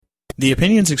The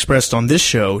opinions expressed on this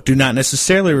show do not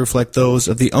necessarily reflect those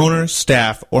of the owner,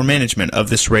 staff, or management of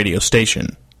this radio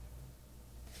station.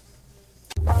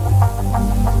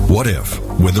 What if,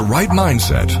 with the right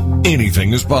mindset,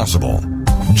 anything is possible?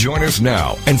 Join us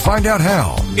now and find out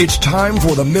how. It's time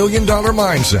for the $1 Million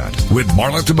Mindset with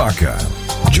Marla Tabaka.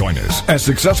 Join us as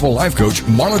successful life coach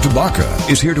Marla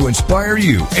Tabaka is here to inspire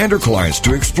you and her clients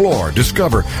to explore,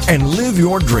 discover, and live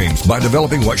your dreams by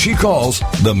developing what she calls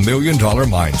the $1 Million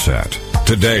Mindset.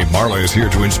 Today, Marla is here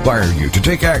to inspire you to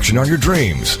take action on your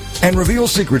dreams and reveal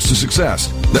secrets to success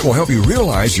that will help you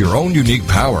realize your own unique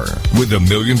power with the $1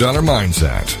 Million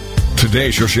Mindset.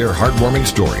 Today, she'll share heartwarming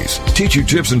stories, teach you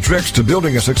tips and tricks to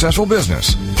building a successful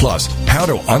business, plus how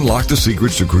to unlock the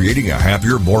secrets to creating a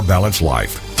happier, more balanced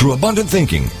life through abundant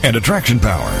thinking and attraction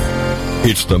power.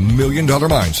 It's the $1 Million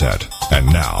Mindset. And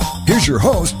now, here's your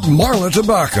host, Marla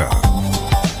Tabaka.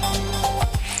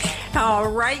 All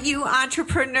right, you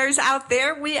entrepreneurs out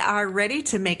there, we are ready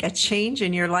to make a change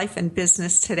in your life and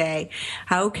business today.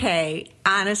 Okay,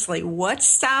 honestly, what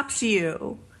stops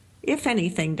you, if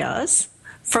anything does,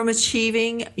 from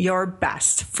achieving your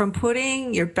best, from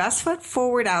putting your best foot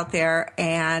forward out there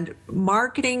and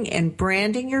marketing and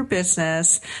branding your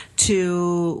business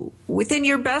to within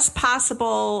your best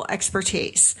possible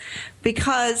expertise?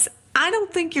 Because I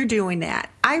don't think you're doing that.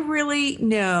 I really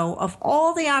know of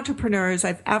all the entrepreneurs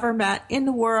I've ever met in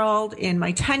the world, in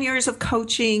my 10 years of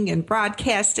coaching and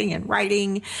broadcasting and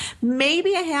writing,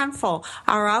 maybe a handful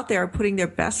are out there putting their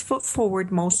best foot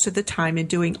forward most of the time and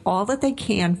doing all that they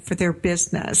can for their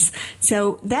business.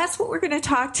 So that's what we're going to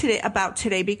talk about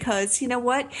today, because you know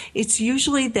what? It's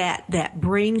usually that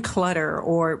brain clutter,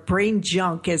 or brain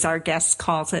junk, as our guest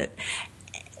calls it,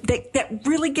 that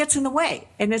really gets in the way,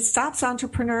 and it stops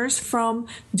entrepreneurs from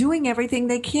doing everything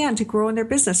they can to grow in their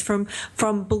business, from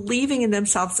believing in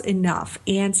themselves enough.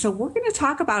 And so we're going to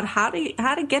talk about how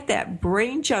to get that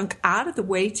brain junk out of the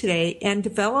way today and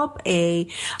develop a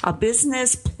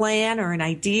business plan or an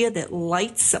idea that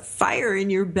lights a fire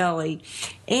in your belly.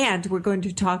 And we're going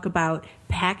to talk about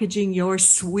packaging your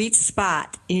sweet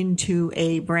spot into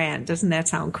a brand. Doesn't that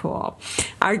sound cool?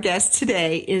 Our guest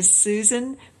today is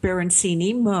Susan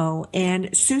Baroncini-Moe,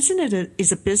 and Susan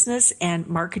is a business and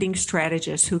marketing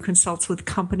strategist who consults with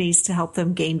companies to help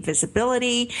them gain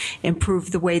visibility,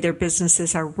 improve the way their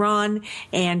businesses are run,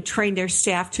 and train their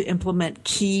staff to implement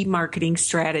key marketing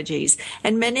strategies.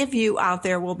 And many of you out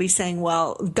there will be saying,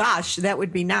 well, gosh, that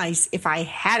would be nice if I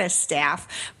had a staff.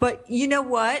 But you know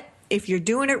what? If you're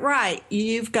doing it right,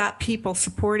 you've got people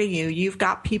supporting you, you've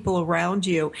got people around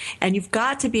you, and you've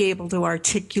got to be able to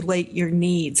articulate your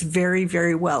needs very,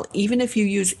 very well. Even if you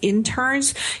use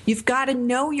interns, you've got to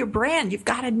know your brand, you've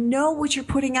got to know what you're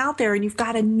putting out there, and you've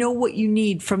got to know what you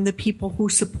need from the people who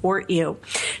support you.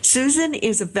 Susan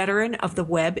is a veteran of the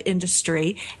web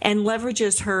industry and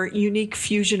leverages her unique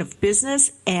fusion of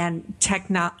business and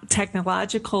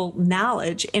technological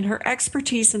knowledge and her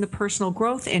expertise in the personal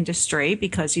growth industry,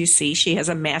 because you see, she has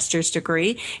a master's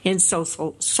degree in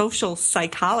social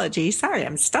psychology. Sorry,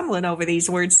 I'm stumbling over these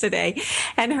words today.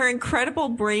 And her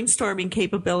incredible brainstorming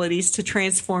capabilities to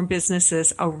transform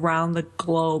businesses around the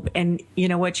globe. And you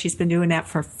know what? She's been doing that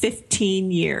for 15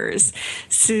 years.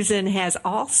 Susan has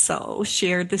also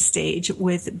shared the stage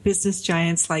with business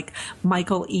giants like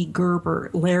Michael E.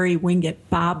 Gerber, Larry Winget,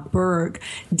 Bob Berg,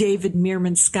 David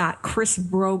Meerman Scott, Chris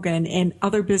Brogan, and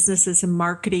other businesses and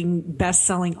marketing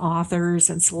best-selling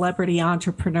authors and celebrity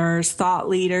entrepreneurs, thought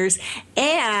leaders,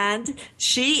 and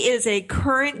she is a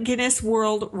current Guinness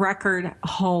World Record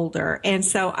holder. And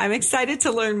so I'm excited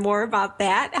to learn more about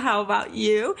that. How about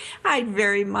you? I'd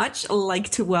very much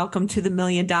like to welcome to the $1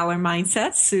 Million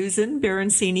Mindset, Susan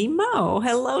Baroncini-Moe.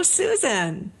 Hello,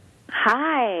 Susan.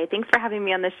 Hi. Thanks for having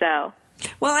me on the show.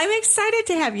 Well, I'm excited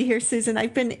to have you here, Susan.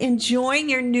 I've been enjoying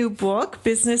your new book,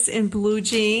 Business in Blue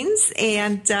Jeans,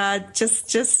 and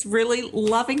just really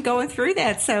loving going through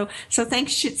that. So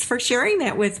thanks for sharing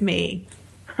that with me.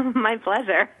 My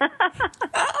pleasure.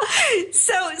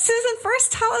 So, Susan,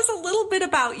 first tell us a little bit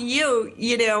about you.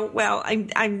 You know, well,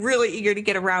 I'm really eager to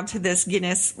get around to this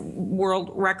Guinness World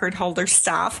Record holder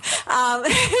stuff.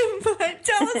 But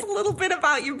tell us a little bit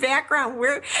about your background.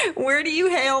 Where do you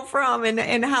hail from,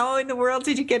 and how in the world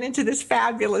did you get into this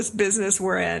fabulous business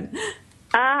we're in?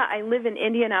 I live in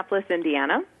Indianapolis,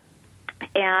 Indiana,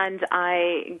 and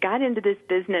I got into this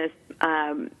business.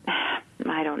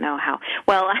 I don't know how.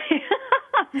 Well,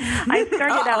 I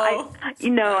started out,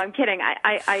 I'm kidding.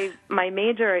 My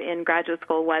major in graduate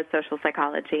school was social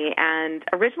psychology, and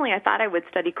originally I thought I would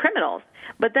study criminals,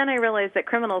 but then I realized that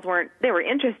criminals they were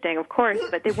interesting, of course,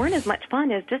 but they weren't as much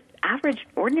fun as just average,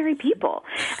 ordinary people.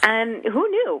 And who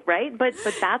knew, right? But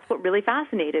that's what really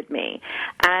fascinated me.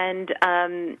 And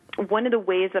one of the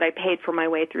ways that I paid for my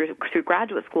way through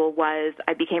graduate school was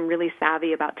I became really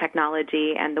savvy about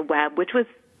technology and the web, which was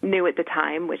new at the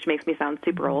time, which makes me sound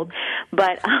super old.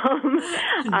 But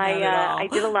I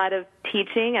did a lot of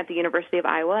teaching at the University of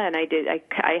Iowa, and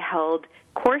I held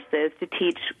courses to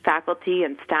teach faculty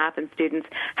and staff and students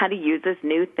how to use this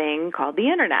new thing called the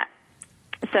Internet.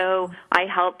 So I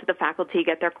helped the faculty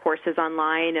get their courses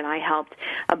online, and I helped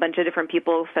a bunch of different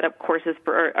people set up courses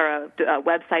for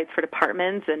websites for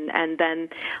departments, and then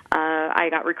I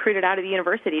got recruited out of the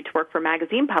university to work for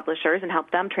magazine publishers and help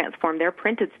them transform their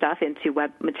printed stuff into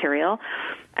web material.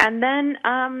 And then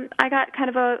I got kind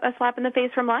of a slap in the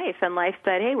face from life, and life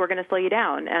said, hey, we're going to slow you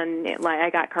down. And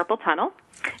I got carpal tunnel,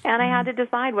 and I had to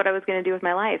decide what I was going to do with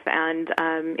my life. And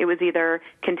it was either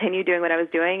continue doing what I was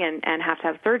doing and have to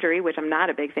have surgery, which I'm not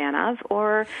a big fan of,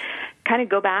 or kind of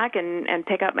go back and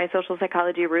pick up my social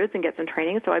psychology roots and get some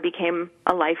training. So I became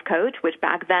a life coach, which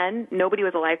back then nobody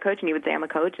was a life coach, and you would say I'm a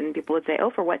coach, and people would say,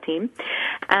 oh, for what team?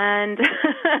 And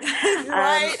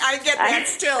right, I get that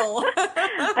still.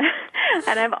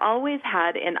 And I've always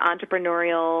had an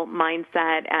entrepreneurial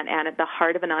mindset and at the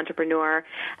heart of an entrepreneur,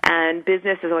 and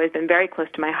business has always been very close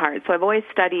to my heart. So I've always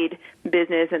studied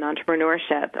business and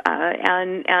entrepreneurship,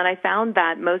 and I found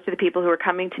that most of the people who were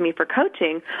coming to me for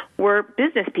coaching were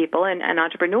business people and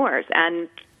entrepreneurs, and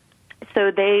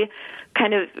so they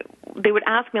would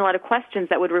ask me a lot of questions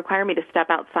that would require me to step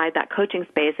outside that coaching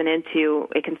space and into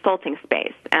a consulting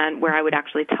space, and where I would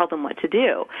actually tell them what to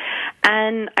do.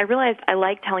 And I realized I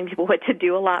like telling people what to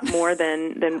do a lot more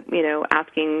than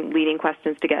asking leading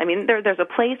questions to get. I mean, there's a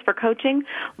place for coaching,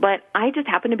 but I just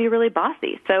happen to be really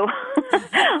bossy, so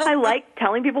I like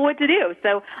telling people what to do.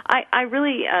 So I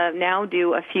really now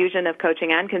do a fusion of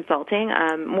coaching and consulting.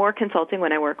 More consulting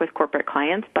when I work with corporate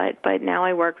clients, but now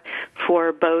I work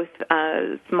for both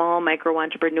small micro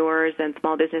entrepreneurs and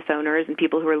small business owners and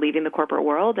people who are leaving the corporate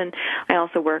world. And I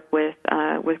also work with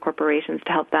corporations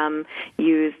to help them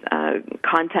use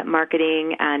content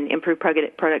marketing and improve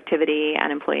productivity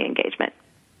and employee engagement.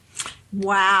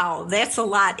 Wow, that's a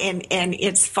lot. And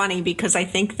it's funny because I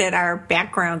think that our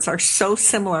backgrounds are so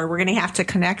similar. We're going to have to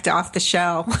connect off the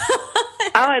show.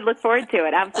 Oh, I look forward to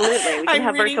it. Absolutely. We can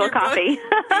have virtual coffee.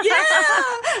 Yeah,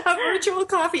 a virtual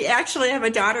coffee. Actually, I have a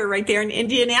daughter right there in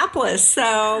Indianapolis.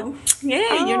 So,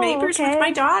 yeah, your neighbor's with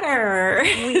my daughter.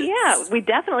 We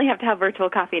definitely have to have virtual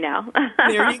coffee now.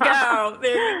 There you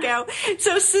go.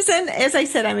 So, Susan, as I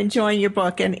said, I'm enjoying your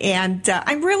book, and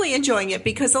I'm really enjoying it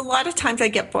because a lot of times I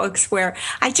get books where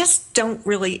I just don't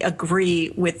really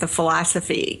agree with the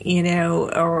philosophy,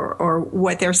 or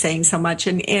what they're saying so much.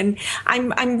 And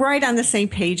I'm right on the same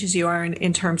page as you are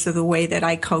in terms of the way that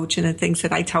I coach and the things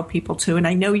that I tell people to. And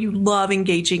I know you love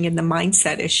engaging in the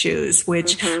mindset issues,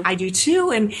 which I do too.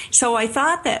 And so I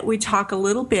thought that we'd talk a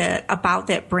little bit about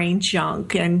that brain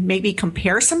junk and maybe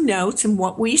compare some notes and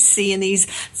what we see in these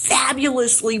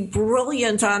fabulously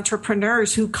brilliant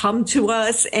entrepreneurs who come to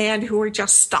us and who are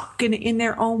just stuck in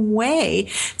their own way.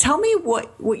 Tell me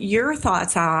what your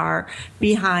thoughts are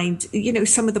behind,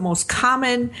 some of the most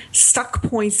common stuck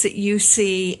points that you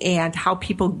see and how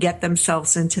people get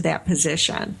themselves into that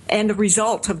position and the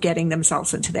result of getting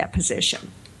themselves into that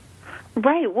position.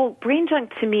 Right. Well, brain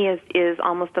junk to me is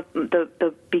almost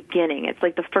the beginning. It's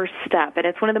like the first step, and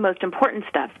it's one of the most important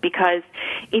steps because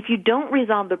if you don't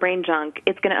resolve the brain junk,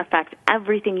 it's going to affect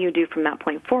everything you do from that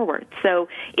point forward. So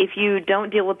if you don't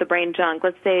deal with the brain junk,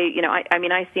 let's say,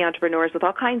 I see entrepreneurs with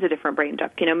all kinds of different brain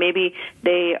junk. Maybe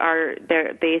they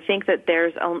think that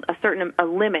there's a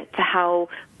limit to how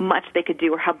much they could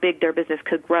do or how big their business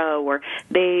could grow, or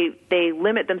they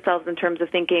limit themselves in terms of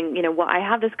thinking, well, I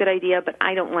have this good idea, but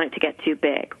I don't want it to get too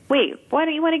big. Wait, why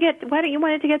don't you want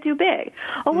it to get too big?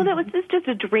 Oh, well, it's just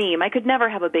a dream. I could never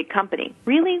have a big company.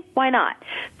 Really? Why not?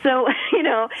 So,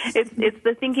 it's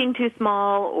the thinking too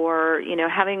small, or,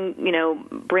 having,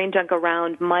 brain junk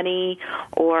around money,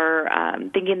 or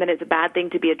thinking that it's a bad thing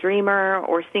to be a dreamer,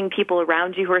 or seeing people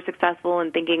around you who are successful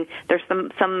and thinking there's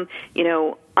some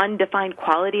undefined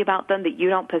quality about them that you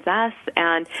don't possess.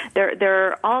 And there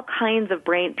are all kinds of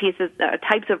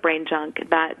types of brain junk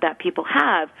that people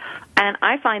have. And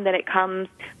I find that it comes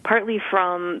partly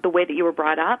from the way that you were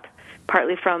brought up,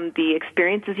 partly from the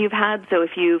experiences you've had. So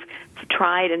if you've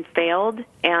tried and failed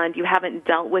and you haven't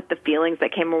dealt with the feelings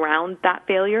that came around that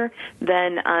failure,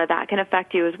 then that can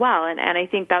affect you as well. And I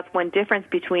think that's one difference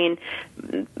between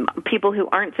people who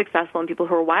aren't successful and people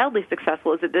who are wildly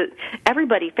successful, is that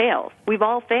everybody fails. We've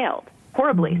all failed.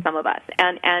 Horribly, some of us.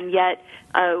 And yet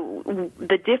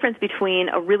the difference between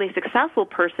a really successful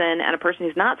person and a person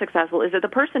who's not successful is that the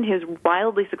person who's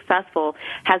wildly successful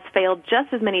has failed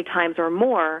just as many times or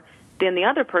more than the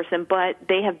other person, but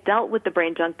they have dealt with the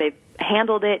brain junk, they've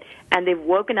handled it, and they've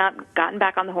woken up, gotten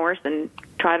back on the horse, and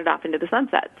trotted off into the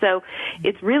sunset. So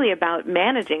it's really about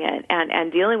managing it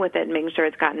and dealing with it and making sure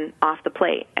it's gotten off the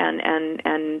plate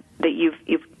and that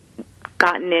you've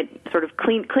gotten it sort of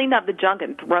cleaned up the junk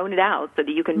and thrown it out so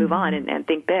that you can move on and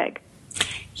think big.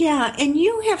 Yeah, and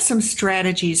you have some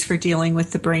strategies for dealing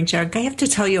with the brain junk. I have to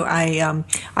tell you, I'm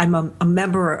a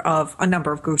member of a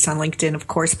number of groups on LinkedIn, of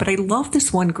course, but I love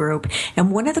this one group.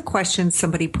 And one of the questions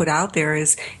somebody put out there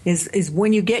is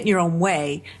when you get in your own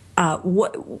way,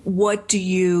 what do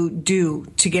you do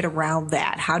to get around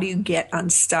that? How do you get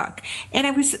unstuck? And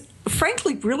I was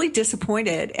frankly really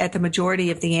disappointed at the majority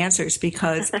of the answers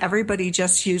because everybody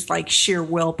just used like sheer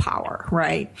willpower,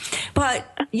 right? But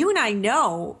you and I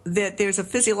know that there's a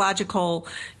physiological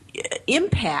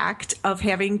impact of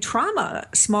having trauma,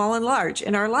 small and large,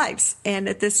 in our lives, and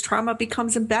that this trauma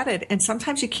becomes embedded. And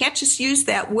sometimes you can't just use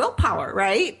that willpower,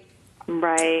 right?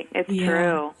 Right. It's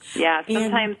true. Yeah.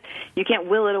 Sometimes you can't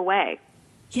will it away.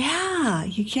 Yeah,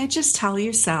 you can't just tell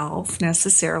yourself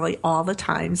necessarily all the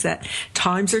times that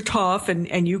times are tough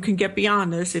and you can get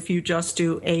beyond this if you just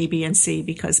do A, B, and C,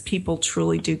 because people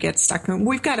truly do get stuck. And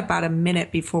we've got about a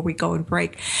minute before we go and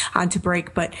break.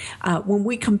 But when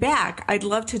we come back, I'd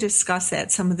love to discuss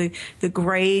that, some of the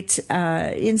great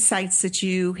insights that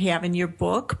you have in your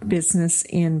book, Business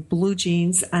in Blue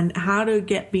Jeans, on how to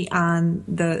get beyond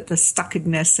the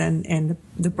stuckedness and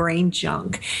the brain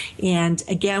junk. And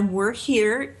again, we're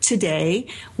here today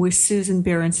with Susan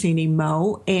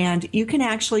Baroncini-Moe, and you can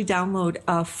actually download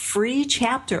a free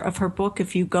chapter of her book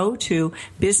if you go to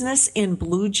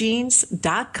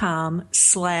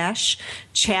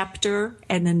businessinbluejeans.com/chapter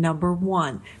and the number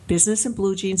 1.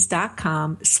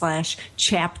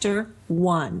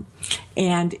 businessinbluejeans.com/chapter1.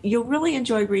 And you'll really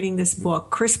enjoy reading this book.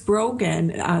 Chris Brogan,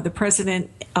 the president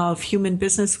of Human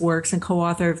Business Works and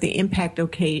co-author of the Impact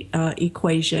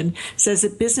Equation, says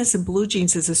that Business in Blue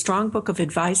Jeans is a strong book of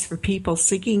advice for people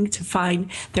seeking to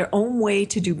find their own way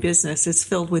to do business. It's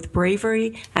filled with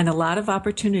bravery and a lot of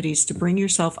opportunities to bring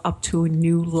yourself up to a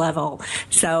new level.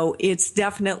 So it's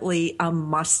definitely a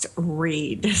must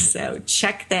read. So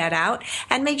check that out.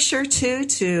 And make sure, too,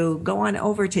 to go on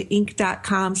over to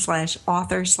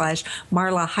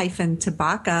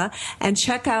inc.com/author/Marla-Tabaka and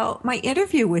check out my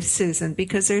interview with Susan,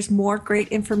 because there's more great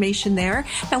information there.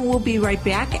 And we'll be right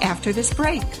back after this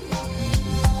break.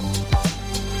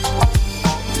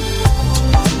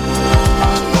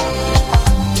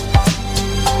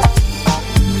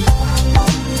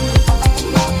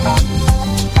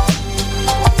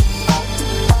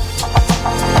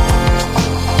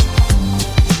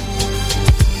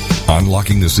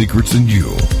 Unlocking the secrets in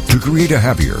you to create a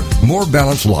happier, more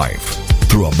balanced life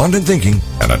through abundant thinking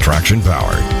and attraction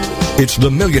power. It's the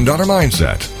 $1 Million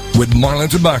Mindset with Marla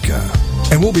Tabaka.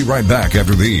 And we'll be right back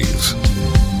after these.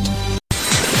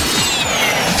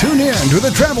 Tune in to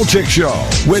the Travel Chick Show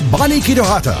with Bonnie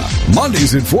Kitohata,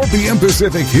 Mondays at 4 p.m.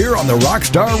 Pacific here on the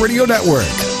Rockstar Radio Network.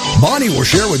 Bonnie will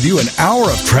share with you an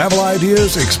hour of travel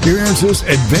ideas, experiences,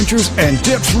 adventures, and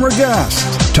tips from her guests.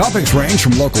 Topics range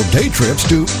from local day trips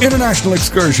to international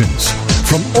excursions,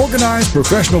 from organized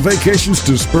professional vacations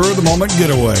to spur-of-the-moment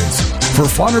getaways. For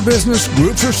fun or business,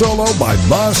 groups or solo, by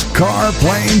bus, car,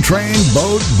 plane, train,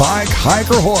 boat, bike, hike,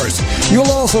 or horse.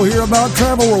 You'll also hear about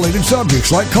travel-related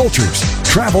subjects like cultures,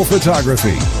 travel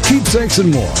photography, keepsakes,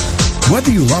 and more.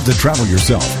 Whether you love to travel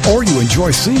yourself or you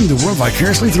enjoy seeing the world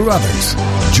vicariously through others,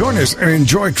 join us and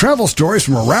enjoy travel stories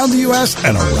from around the U.S.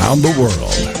 and around the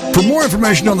world. For more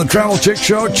information on The Travel Chick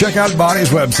Show, check out Bonnie's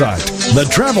website,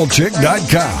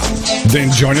 thetravelchick.com.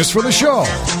 Then join us for the show,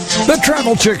 The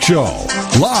Travel Chick Show,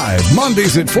 live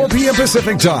Mondays at 4 p.m.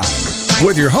 Pacific Time,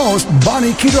 with your host,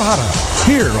 Bonnie Kitohata,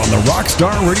 here on the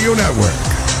Rockstar Radio Network.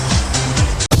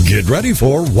 Get ready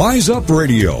for Wise Up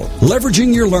Radio,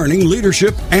 leveraging your learning,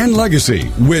 leadership, and legacy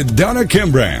with Donna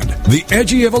Kimbrand, the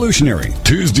Edgy Evolutionary,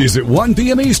 Tuesdays at 1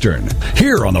 p.m. Eastern,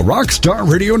 here on the Rockstar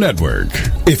Radio Network.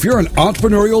 If you're an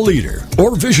entrepreneurial leader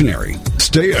or visionary,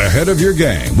 stay ahead of your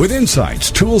game with insights,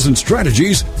 tools, and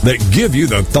strategies that give you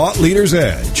the thought leader's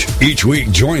edge. Each week,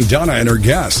 join Donna and her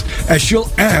guests as she'll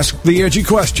ask the edgy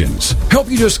questions, help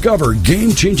you discover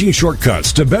game-changing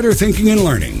shortcuts to better thinking and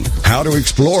learning, how to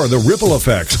explore the ripple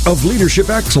effects of leadership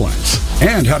excellence,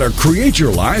 and how to create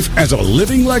your life as a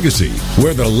living legacy,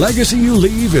 where the legacy you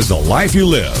leave is the life you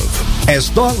live.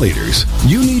 As thought leaders,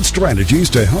 you need strategies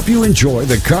to help you enjoy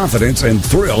the confidence and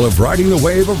thrill of riding the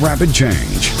wave of rapid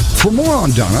change. For more on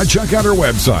Donna, check out her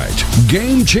website,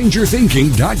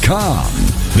 GameChangerThinking.com.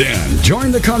 Then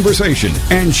join the conversation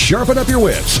and sharpen up your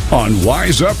wits on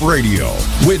Wise Up Radio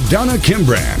with Donna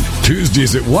Kimbrand,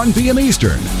 Tuesdays at 1 p.m.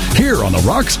 Eastern, here on the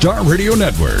Rockstar Radio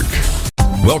Network.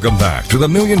 Welcome back to the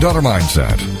 $1 Million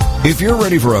Mindset. If you're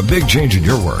ready for a big change in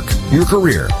your work, your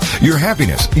career, your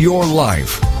happiness, your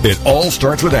life, it all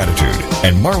starts with attitude,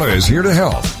 and Marla is here to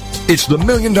help. It's the $1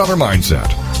 Million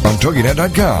Mindset on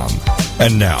TogiNet.com.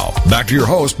 And now, back to your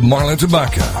host, Marla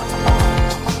Tabaka.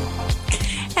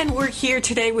 And we're here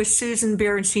today with Susan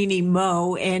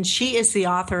Baroncini-Moe, and she is the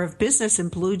author of Business in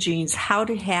Blue Jeans, How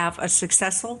to Have a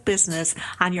Successful Business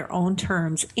on Your Own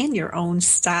Terms, in Your Own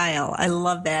Style. I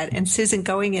love that. And Susan,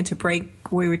 going into break,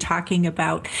 we were talking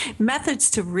about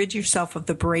methods to rid yourself of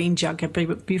the brain junk.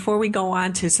 But before we go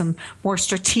on to some more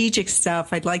strategic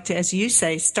stuff, I'd like to, as you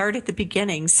say, start at the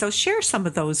beginning. So share some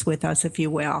of those with us, if you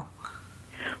will.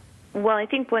 Well, I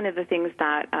think one of the things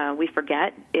that we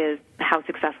forget is how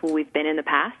successful we've been in the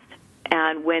past.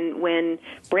 And when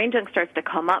brain junk starts to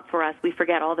come up for us, we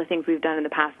forget all the things we've done in the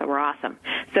past that were awesome.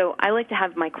 So I like to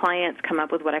have my clients come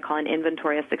up with what I call an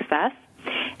inventory of success.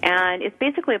 And it's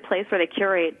basically a place where they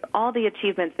curate all the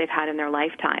achievements they've had in their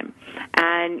lifetime.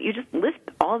 And you just list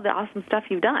all of the awesome stuff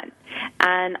you've done.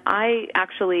 And I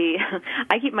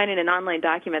keep mine in an online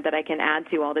document that I can add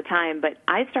to all the time. But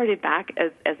I started back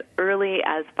as early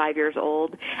as 5 years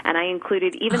old, and I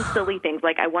included even silly things,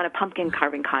 like I won a pumpkin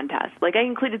carving contest. Like I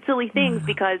included silly things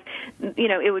because,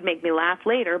 it would make me laugh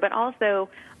later, but also,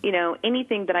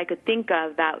 anything that I could think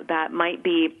of that might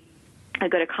be a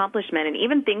good accomplishment, and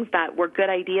even things that were good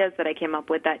ideas that I came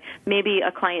up with that maybe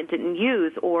a client didn't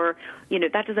use, or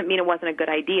that doesn't mean it wasn't a good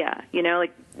idea.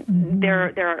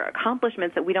 There are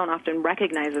accomplishments that we don't often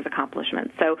recognize as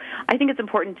accomplishments. So I think it's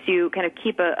important to kind of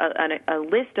keep a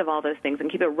list of all those things and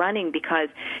keep it running, because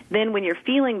then when you're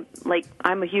feeling like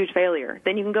I'm a huge failure,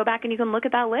 then you can go back and you can look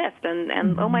at that list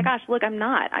and oh my gosh, look, I'm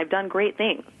not. I've done great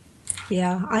things.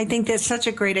 Yeah, I think that's such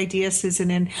a great idea,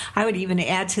 Susan. And I would even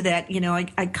add to that,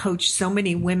 I coach so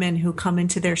many women who come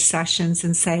into their sessions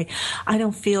and say, I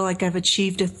don't feel like I've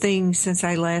achieved a thing since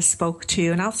I last spoke to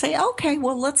you. And I'll say, okay,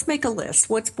 well, let's make a list.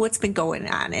 What's been going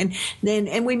on? And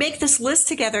we make this list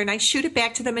together, and I shoot it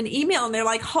back to them in email, and they're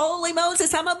like, holy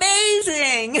Moses, I'm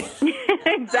amazing.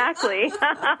 Exactly.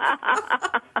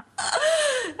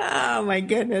 Oh, my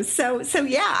goodness. So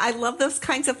yeah, I love those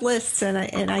kinds of lists, and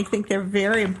I think they're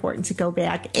very important to go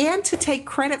back and to take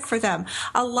credit for them.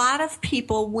 A lot of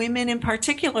people, women in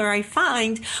particular, I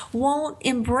find, won't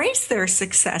embrace their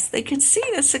success. They can see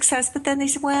the success, but then they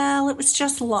say, well, it was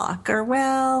just luck, or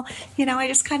well, I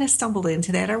just kind of stumbled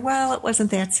into that, or well, it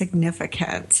wasn't that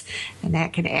significant. And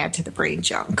that can add to the brain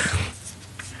junk.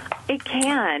 It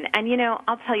can. And,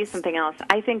 I'll tell you something else.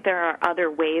 I think there are other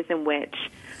ways in which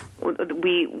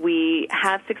we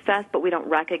have success, but we don't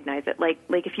recognize it. Like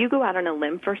if you go out on a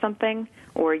limb for something,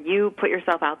 or you put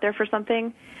yourself out there for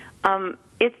something,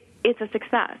 it's a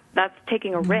success. That's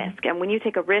taking a risk. And when you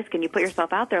take a risk and you put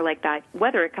yourself out there like that,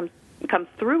 whether it comes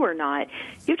through or not,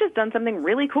 you've just done something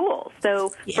really cool.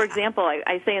 So, For example,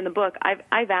 I say in the book,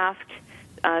 I've asked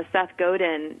Seth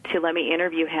Godin to let me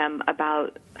interview him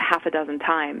about half a dozen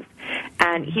times,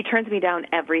 and he turns me down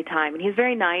every time. And he's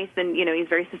very nice, and he's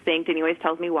very succinct, and he always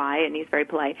tells me why, and he's very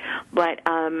polite. But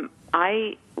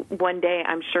one day,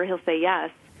 I'm sure he'll say yes.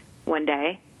 One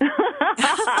day.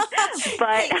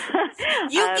 But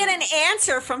you get an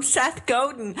answer from Seth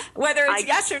Godin, whether it's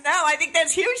yes or no. I think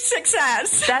that's huge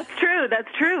success. That's true.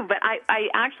 But I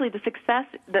actually, the success,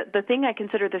 the thing I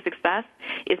consider the success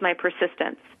is my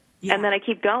persistence. Yeah. And then I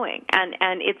keep going.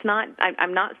 And it's not,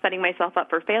 I'm not setting myself up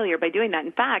for failure by doing that.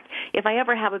 In fact, if I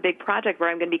ever have a big project where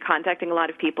I'm going to be contacting a lot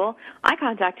of people, I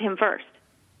contact him first,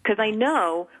 because I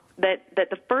know that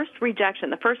the first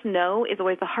rejection, the first no, is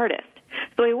always the hardest.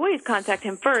 So I always contact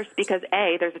him first because,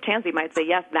 A, there's a chance he might say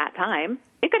yes that time.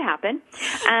 It could happen.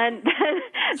 And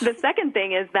the second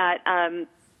thing is that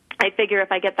I figure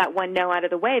if I get that one no out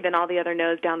of the way, then all the other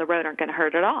no's down the road aren't going to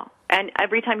hurt at all. And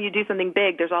every time you do something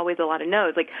big, there's always a lot of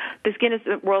no's. Like this Guinness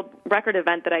World Record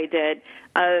event that I did,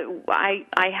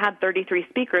 I had 33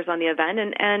 speakers on the event,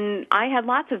 and I had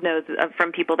lots of no's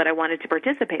from people that I wanted to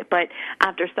participate. But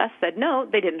after Seth said no,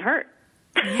 they didn't hurt.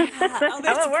 Yeah. Oh,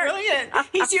 that's brilliant.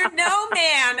 He's your no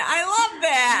man. I love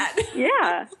that.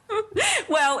 Yeah.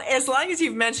 Well, as long as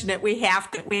you've mentioned it, we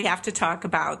have to talk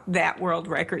about that world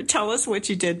record. Tell us what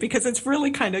you did, because it's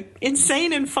really kind of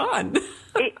insane and fun.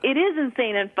 It is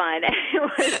insane and fun. It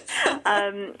was,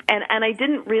 and I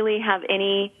didn't really have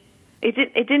any.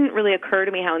 It didn't really occur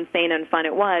to me how insane and fun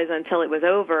it was until it was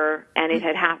over and it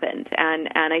had happened. And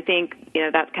I think,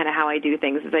 that's kind of how I do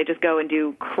things, is I just go and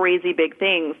do crazy big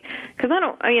things. Because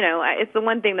it's the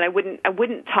one thing that I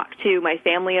wouldn't talk to my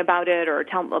family about it or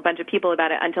tell a bunch of people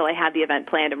about it until I had the event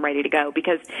planned and ready to go.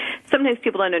 Because sometimes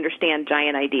people don't understand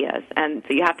giant ideas, and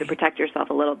so you have to protect yourself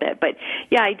a little bit. But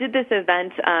yeah, I did this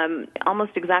event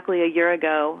almost exactly a year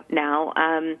ago now.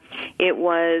 It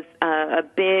was a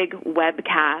big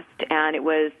webcast, and it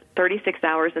was 36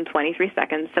 hours and 23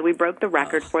 seconds. So we broke the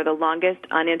record for the longest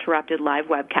uninterrupted live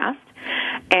webcast,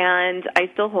 and I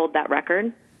still hold that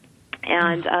record.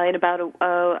 And in about,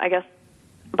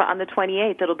 but on the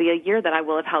 28th, it'll be a year that I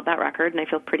will have held that record, and I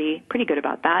feel pretty good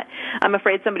about that. I'm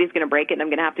afraid somebody's going to break it, and I'm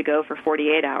going to have to go for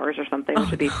 48 hours or something,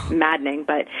 which would be maddening.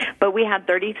 But we had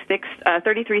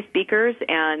 33 speakers,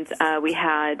 and we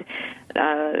had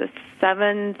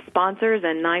 7 sponsors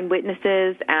and 9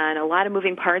 witnesses, and a lot of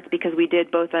moving parts because we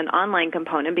did both an online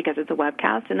component because it's a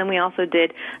webcast, and then we also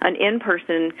did an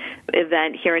in-person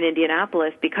event here in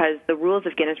Indianapolis because the rules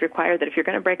of Guinness require that if you're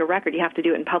going to break a record, you have to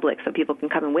do it in public so people can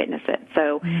come and witness it.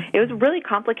 So it was a really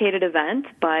complicated event,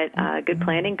 but good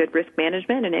planning, good risk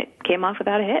management, and it came off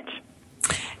without a hitch.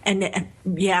 And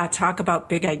yeah, talk about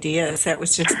big ideas. That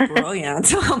was just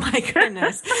brilliant. Oh my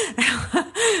goodness.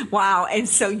 Wow. And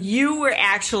so you were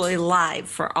actually live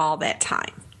for all that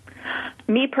time?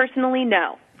 Me personally,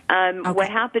 no. Okay. What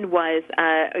happened was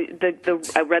I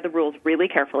read the rules really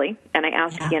carefully, and I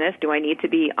asked Guinness, do I need to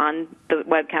be on the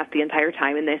webcast the entire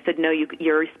time? And they said, no,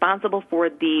 you're responsible for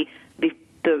the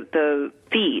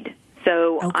feed.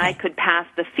 So I could pass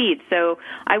the feed. So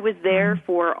I was there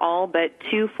for all but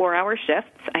 2 4-hour shifts.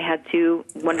 I had 2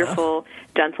 wonderful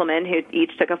gentlemen who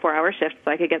each took a 4-hour shift so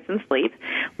I could get some sleep.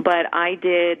 But I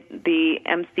did the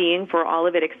emceeing for all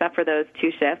of it except for those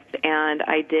 2 shifts, and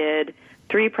I did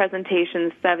 3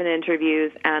 presentations, 7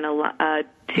 interviews, and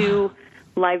 2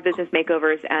 live business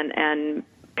makeovers and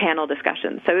panel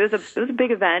discussions. So it was a big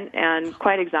event and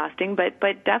quite exhausting, but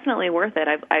definitely worth it.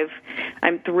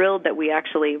 I'm thrilled that we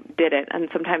actually did it, and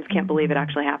sometimes can't believe it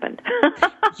actually happened.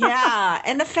 Yeah,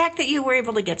 and the fact that you were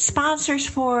able to get sponsors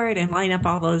for it and line up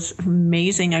all those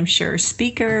amazing, I'm sure,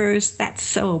 speakers, that's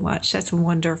so much. That's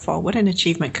wonderful. What an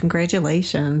achievement.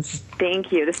 Congratulations.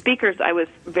 Thank you. The speakers I was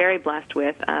very blessed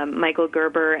with. Michael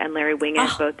Gerber and Larry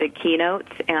Winget both did keynotes,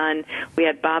 and we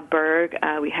had Bob Berg,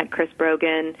 we had Chris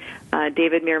Brogan,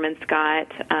 David Meerman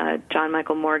Scott, John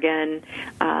Michael Morgan,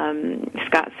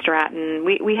 Scott Stratton.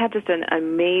 We had just an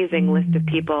amazing list of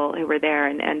people who were there,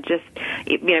 and just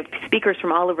speakers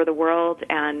from all over the world,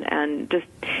 and just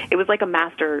it was like a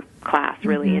master class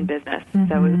really in business. So it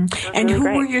was and really who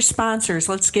great. were your sponsors?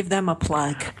 Let's give them a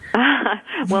plug.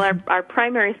 Well, our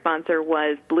primary sponsor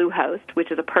was Bluehost,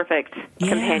 which is a perfect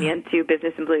companion to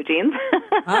Business in Blue Jeans.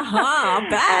 I'll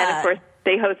bet. And of course,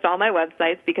 they host all my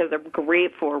websites because they're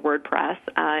great for WordPress.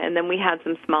 And then we had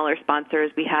some smaller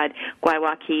sponsors. We had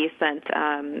Guaywaki sent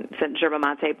yerba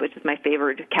mate, which is my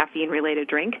favorite caffeine-related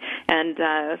drink. And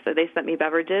so they sent me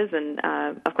beverages. And,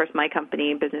 of course, my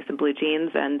company, Business in Blue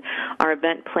Jeans, and our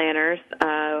event planners.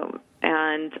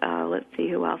 And let's see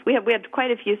who else. We had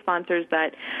quite a few sponsors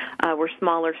that were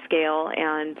smaller scale,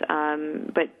 and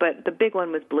but the big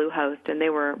one was Bluehost, and they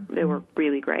were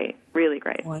really great. Really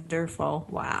great. Wonderful.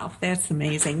 Wow. That's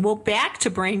amazing. Well, back to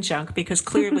Brain Junk, because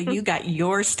clearly you got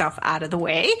your stuff out of the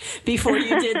way before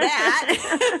you did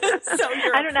that. So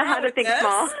I don't know how to think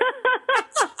small.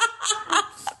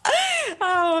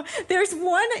 Oh, there's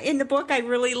one in the book I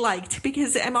really liked,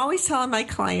 because I'm always telling my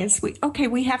clients,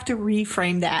 we have to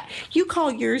reframe that. You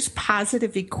call yours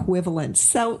positive equivalence.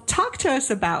 So talk to us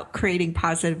about creating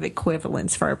positive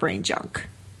equivalence for our Brain Junk.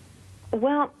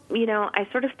 Well, I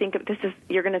sort of think of this is,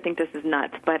 you're going to think this is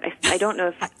nuts, but I don't know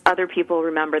if other people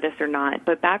remember this or not.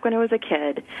 But back when I was a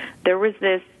kid, there was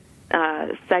this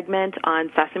segment on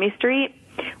Sesame Street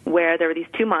where there were these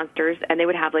 2 monsters, and they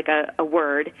would have like a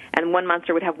word, and one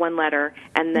monster would have 1 letter,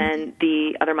 and then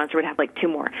the other monster would have like 2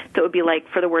 more. So it would be like,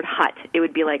 for the word hut, it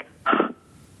would be like hut.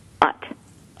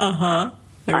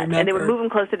 And they would move them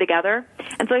closer together.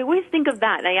 And so I always think of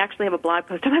that. And I actually have a blog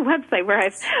post on my website where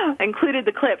I've included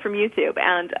the clip from YouTube.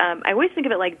 And I always think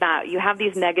of it like that. You have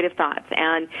these negative thoughts,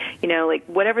 and, like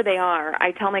whatever they are,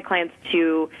 I tell my clients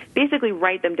to basically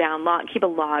write them down, keep a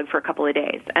log for a couple of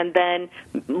days, and then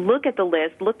look at the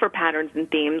list, look for patterns and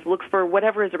themes, look for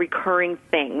whatever is a recurring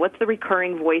thing. What's the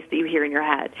recurring voice that you hear in your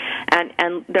head?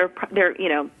 And they're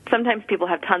sometimes people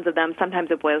have tons of them.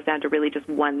 Sometimes it boils down to really just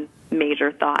one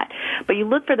major thought. But you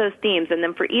look for those themes, and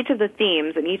then for each of the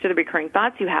themes and each of the recurring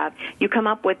thoughts you have, you come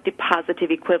up with the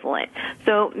positive equivalent.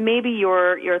 So maybe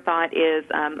your thought is,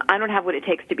 I don't have what it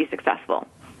takes to be successful.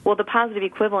 Well, the positive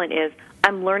equivalent is,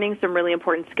 I'm learning some really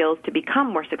important skills to become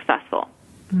more successful.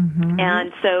 Mm-hmm.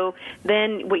 And so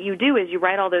then what you do is you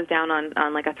write all those down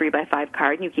on like a 3x5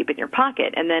 card, and you keep it in your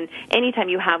pocket. And then anytime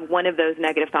you have one of those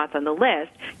negative thoughts on the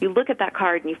list, you look at that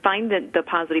card and you find the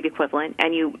positive equivalent,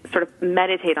 and you sort of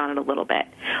meditate on it a little bit.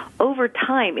 Over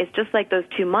time, it's just like those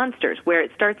two monsters, where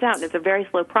it starts out and it's a very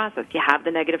slow process. You have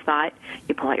the negative thought,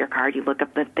 you pull out your card, you look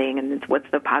up the thing, and it's what's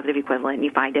the positive equivalent, and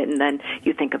you find it, and then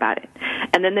you think about it.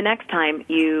 And then the next time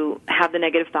you have the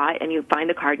negative thought, and you find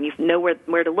the card, and you know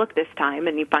where to look this time,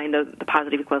 and you find the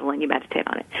positive equivalent, you meditate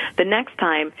on it. The next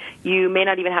time, you may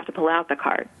not even have to pull out the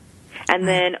card. And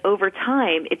then over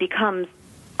time, it becomes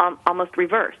almost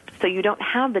reversed. So you don't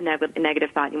have the negative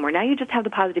thought anymore. Now you just have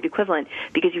the positive equivalent,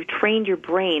 because you've trained your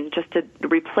brain just to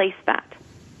replace that.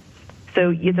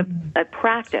 So it's a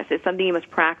practice. It's something you must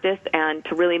practice, and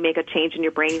to really make a change in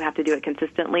your brain, you have to do it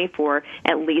consistently for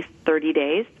at least 30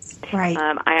 days. Right.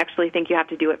 I actually think you have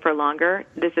to do it for longer.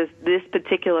 This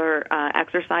particular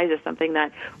exercise is something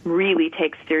that really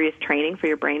takes serious training for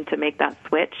your brain to make that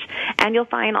switch. And you'll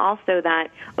find also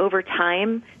that over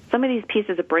time, some of these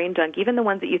pieces of brain junk, even the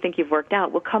ones that you think you've worked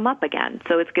out, will come up again.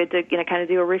 So it's good to kind of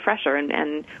do a refresher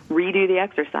and redo the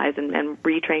exercise and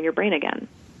retrain your brain again.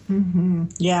 Mm-hmm.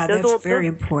 Yeah, that's very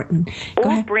important.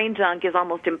 Old brain junk is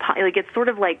almost impossible. Like, it's sort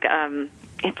of like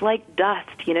it's like dust.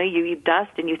 You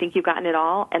dust and you think you've gotten it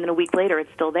all, and then a week later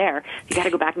it's still there. You got to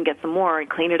go back and get some more and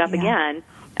clean it up again.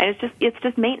 And it's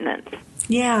just maintenance.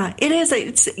 Yeah, it is.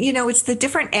 It's the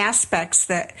different aspects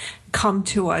that come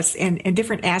to us, and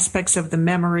different aspects of the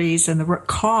memories and the root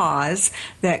cause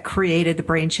that created the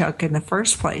brain junk in the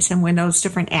first place. And when those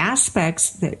different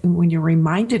aspects, when you're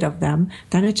reminded of them,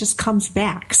 then it just comes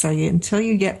back. So until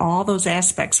you get all those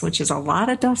aspects, which is a lot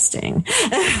of dusting.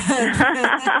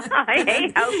 I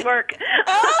hate housework.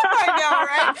 Oh my God!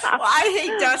 Right? Well, I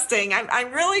hate dusting.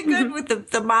 I'm really good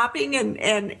with the mopping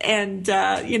and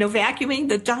vacuuming.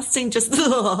 The dusting just.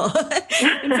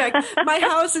 In fact, my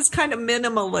house is kind of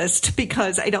minimalist,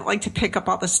 because I don't like to pick up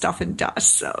all the stuff and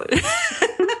dust. So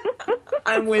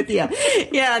I'm with you.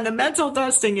 Yeah, and the mental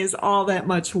dusting is all that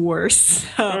much worse.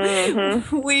 So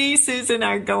we, Susan,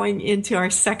 are going into our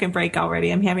second break already.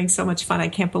 I'm having so much fun. I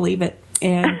can't believe it.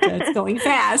 And it's going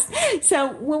fast.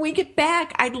 So when we get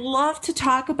back, I'd love to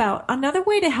talk about another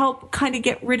way to help kind of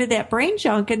get rid of that brain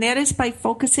junk, and that is by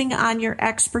focusing on your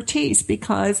expertise,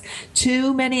 because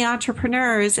too many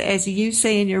entrepreneurs, as you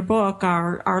say in your book,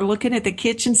 are looking at the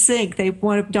kitchen sink. They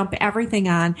want to dump everything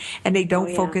on, and they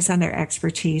don't focus on their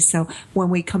expertise. So when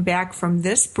we come back from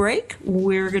this break,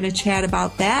 we're going to chat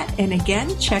about that. And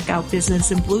again, check out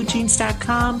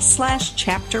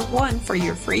businessinbluejeans.com/chapter1 for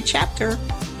your free chapter.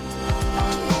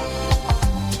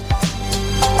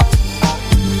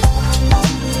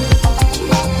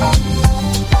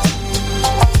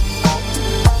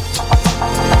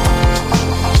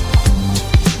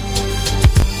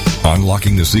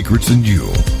 Unlocking the secrets in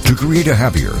you to create a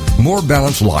happier, more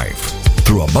balanced life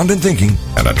through abundant thinking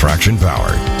and attraction power.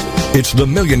 It's the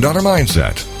 $1 Million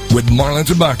Mindset with Marla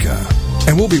Tabaka.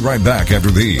 And we'll be right back after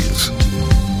these.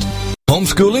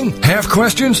 Homeschooling? Have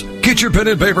questions? Get your pen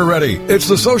and paper ready. It's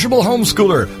the sociable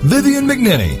homeschooler, Vivian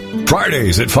McNinney.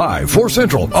 Fridays at 4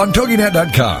 Central on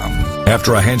TogiNet.com.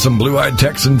 After a handsome blue-eyed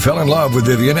Texan fell in love with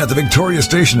Vivian at the Victoria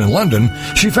Station in London,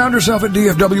 she found herself at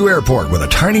DFW Airport with a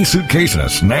tiny suitcase and a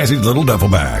snazzy little duffel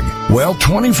bag. Well,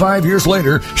 25 years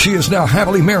later, she is now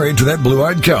happily married to that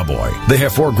blue-eyed cowboy. They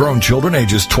have 4 grown children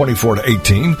ages 24 to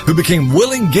 18 who became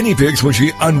willing guinea pigs when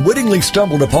she unwittingly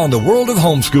stumbled upon the world of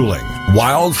homeschooling.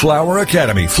 Wildflower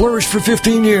Academy flourished for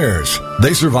 15 years.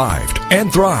 They survived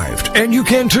and thrived, and you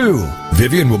can too.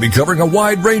 Vivian will be covering a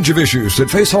wide range of issues that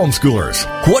face homeschoolers.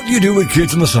 What do you do with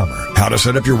kids in the summer? How to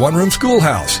set up your one-room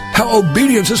schoolhouse? How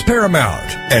obedience is paramount?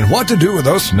 And what to do with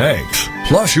those snakes?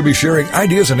 Plus, you'll be sharing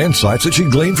ideas and insights that she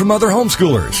gleaned from other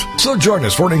homeschoolers. So join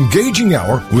us for an engaging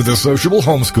hour with the sociable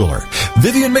homeschooler,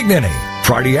 Vivian McNinney.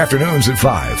 Friday afternoons at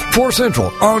 4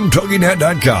 Central on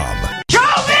TogiNet.com. Show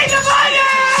me the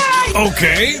money!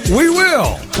 Okay, we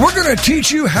will. We're going to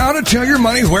teach you how to tell your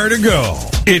money where to go.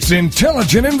 It's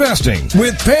Intelligent Investing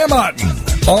with Pam Otten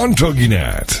on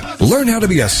TogiNet. Learn how to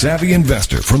be a savvy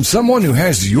investor from someone who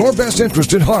has your best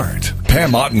interest at heart.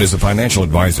 Pam Otten is a financial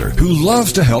advisor who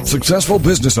loves to help successful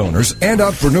business owners and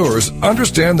entrepreneurs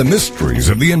understand the mysteries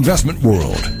of the investment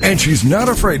world. And she's not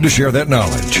afraid to share that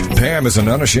knowledge. Pam is an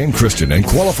unashamed Christian and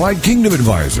qualified kingdom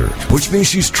advisor, which means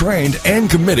she's trained and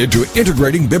committed to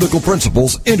integrating biblical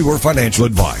principles into her financial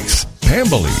advice. Pam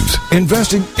believes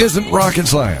investing isn't rocket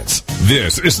science.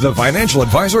 This is the financial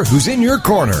advisor who's in your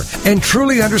corner and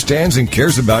truly understands and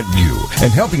cares about you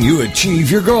and helping you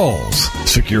achieve your goals.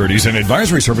 Securities and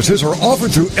advisory services are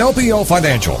offered through LPL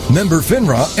Financial, member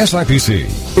FINRA SIPC.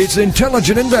 It's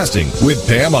Intelligent Investing with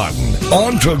Pam Otten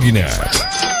on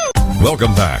TogiNet.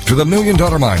 Welcome back to the $1 Million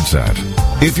Mindset.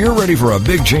 If you're ready for a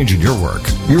big change in your work,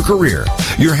 your career,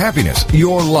 your happiness,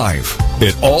 your life,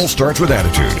 it all starts with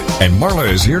attitude, and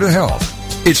Marla is here to help.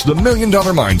 It's the $1 Million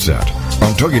Mindset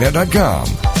on TogiNet.com.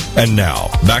 And now,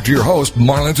 back to your host,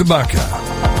 Marla Tabaka.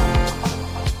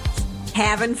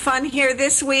 Having fun here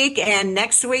this week, and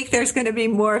next week there's going to be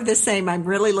more of the same. I'm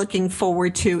really looking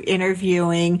forward to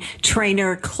interviewing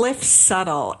trainer Cliff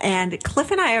Suttle. And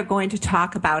Cliff and I are going to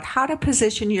talk about how to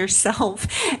position yourself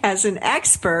as an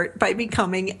expert by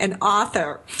becoming an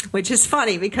author, which is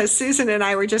funny because Susan and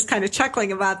I were just kind of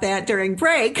chuckling about that during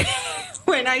break.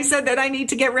 When I said that I need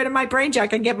to get rid of my brain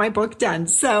junk and get my book done.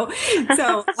 So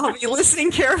I'll be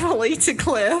listening carefully to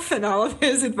Cliff and all of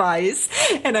his advice,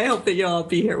 and I hope that you'll all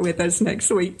be here with us next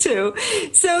week too.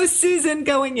 So Susan,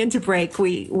 going into break,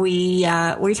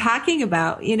 we're talking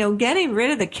about, getting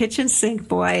rid of the kitchen sink,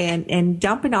 boy, and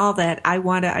dumping all that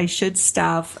I should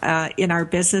stuff in our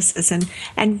businesses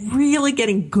and really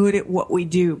getting good at what we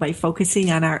do by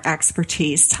focusing on our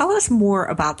expertise. Tell us more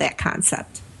about that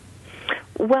concept.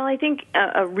 Well, I think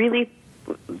a business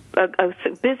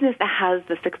that has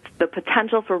the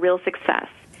potential for real success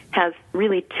has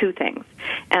really two things,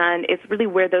 and it's really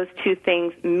where those two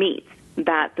things meet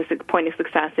that the point of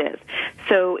success is.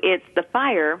 So it's the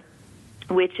fire,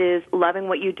 which is loving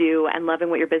what you do and loving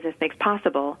what your business makes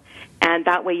possible, and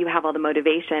that way you have all the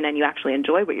motivation and you actually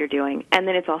enjoy what you're doing. And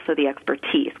then it's also the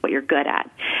expertise, what you're good at,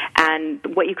 and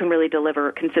what you can really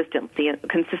deliver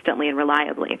consistently and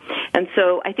reliably. And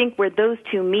so I think where those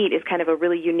two meet is kind of a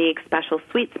really unique, special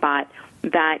sweet spot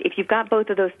that if you've got both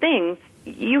of those things,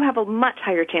 you have a much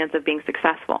higher chance of being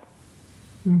successful.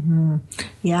 Mm-hmm.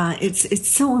 Yeah, it's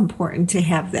so important to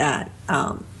have that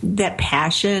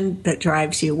passion that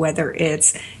drives you, whether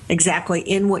it's exactly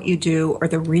in what you do or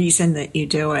the reason that you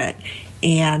do it.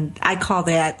 And I call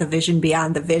that the vision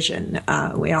beyond the vision.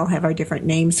 We all have our different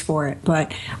names for it,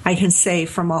 but I can say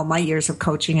from all my years of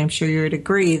coaching, I'm sure you would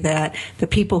agree that the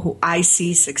people who I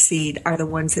see succeed are the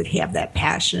ones that have that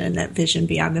passion and that vision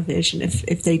beyond the vision.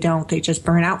 If they don't, they just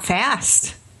burn out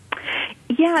fast.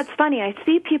 Yeah, it's funny. I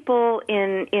see people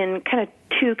in kind of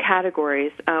two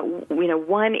categories.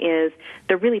 One is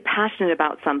they're really passionate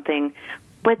about something,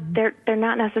 but they're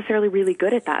not necessarily really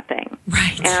good at that thing.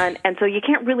 Right. And so you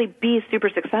can't really be super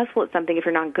successful at something if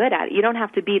you're not good at it. You don't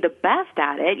have to be the best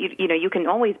at it. You can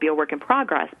always be a work in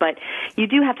progress, but you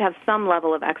do have to have some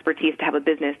level of expertise to have a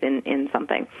business in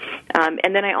something.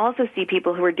 And then I also see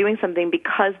people who are doing something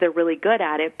because they're really good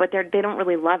at it, but they don't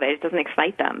really love it. It doesn't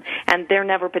excite them. And they're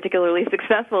never particularly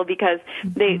successful because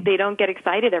they don't get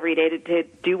excited every day to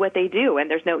do what they do.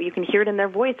 And you can hear it in their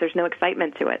voice. There's no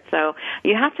excitement to it. So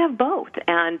you have to have both.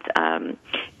 And,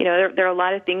 there are a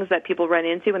lot of things that people run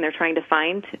into when they're trying to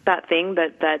find that thing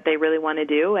that they really want to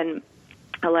do, and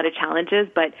a lot of challenges.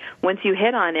 But once you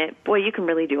hit on it, boy, you can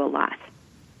really do a lot.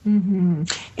 Mm-hmm.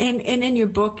 And in your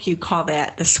book, you call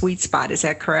that the sweet spot. Is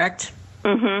that correct?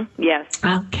 Mm-hmm. Yes.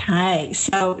 Okay.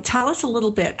 So tell us a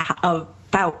little bit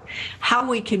about how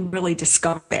we can really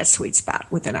discover that sweet spot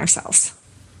within ourselves.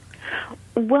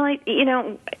 Well, I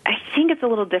think it's a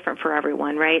little different for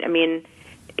everyone, right? I mean,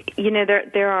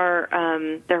 there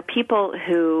are people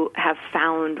who have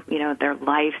found, their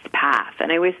life's path,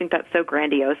 and I always think that's so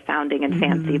grandiose sounding and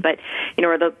fancy, but,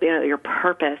 or your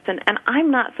purpose, and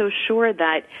I'm not so sure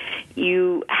that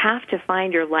you have to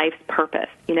find your life's purpose.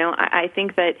 I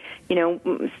think that,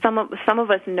 some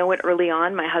of us know it early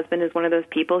on. My husband is one of those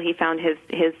people. He found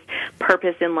his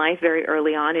purpose in life very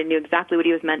early on and knew exactly what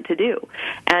he was meant to do.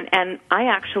 And I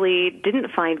actually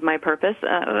didn't find my purpose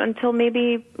until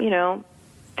maybe,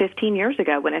 15 years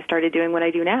ago when I started doing what I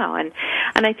do now. And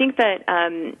I think that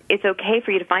it's okay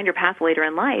for you to find your path later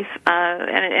in life,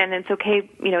 and it's okay,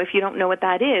 if you don't know what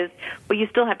that is, but you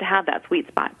still have to have that sweet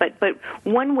spot. But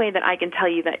one way that I can tell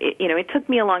you that, it took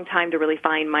me a long time to really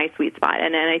find my sweet spot,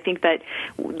 and I think that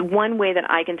one way that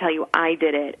I can tell you I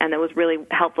did it, and that was really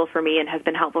helpful for me and has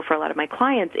been helpful for a lot of my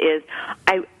clients, is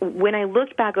when I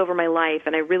looked back over my life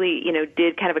and I really,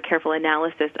 did kind of a careful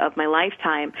analysis of my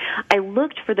lifetime, I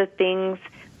looked for the things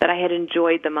that I had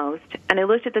enjoyed the most, and I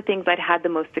looked at the things I'd had the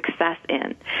most success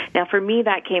in. Now, for me,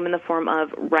 that came in the form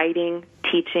of writing,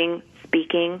 teaching,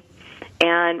 speaking,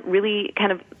 and really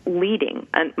kind of leading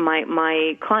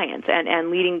my clients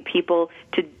and leading people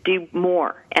to do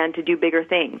more and to do bigger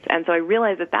things. And so I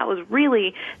realized that was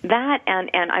really that,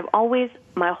 and I've always,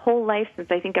 my whole life,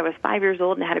 since I think I was 5 years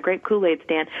old and had a great Kool-Aid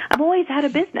stand, I've always had a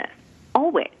business,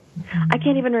 always. I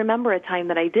can't even remember a time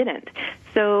that I didn't.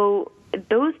 So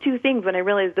those two things, when I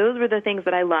realized those were the things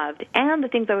that I loved and the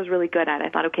things I was really good at, I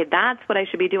thought, okay, that's what I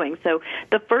should be doing. So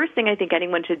the first thing I think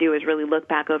anyone should do is really look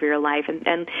back over your life.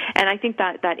 And I think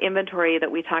that inventory that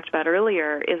we talked about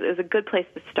earlier is a good place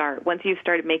to start. Once you've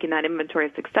started making that inventory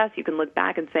of success, you can look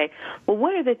back and say, well,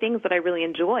 what are the things that I really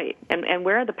enjoyed? And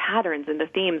where are the patterns and the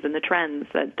themes and the trends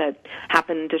that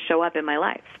happen to show up in my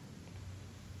life?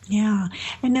 Yeah.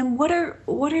 And then what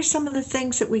are some of the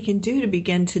things that we can do to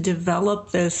begin to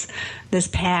develop this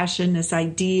passion, this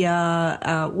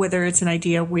idea, whether it's an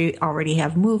idea we already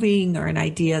have moving or an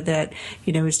idea that,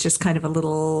 is just kind of a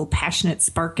little passionate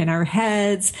spark in our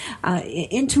heads,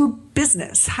 into a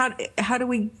business? How do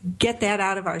we get that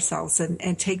out of ourselves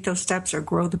and take those steps or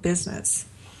grow the business?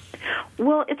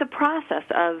 Well, it's a process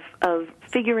of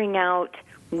figuring out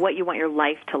what you want your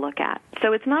life to look at.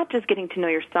 So it's not just getting to know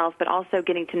yourself, but also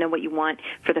getting to know what you want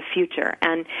for the future.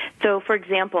 And so, for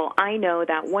example, I know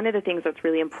that one of the things that's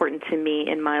really important to me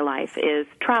in my life is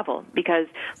travel, because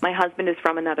my husband is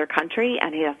from another country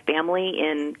and he has family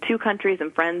in 2 countries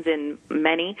and friends in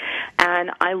many,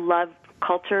 and I love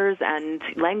cultures and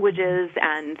languages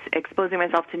and exposing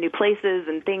myself to new places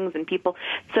and things and people.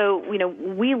 So,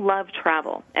 we love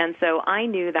travel. And so I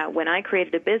knew that when I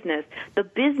created a business, the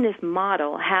business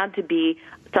model had to be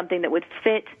something that would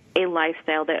fit a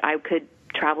lifestyle that I could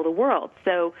travel the world.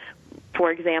 So, for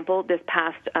example, this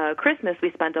past Christmas,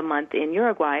 we spent a month in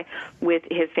Uruguay with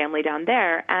his family down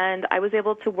there, and I was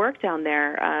able to work down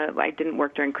there. I didn't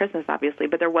work during Christmas, obviously,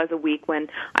 but there was a week when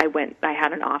I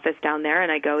had an office down there, and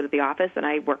I go to the office, and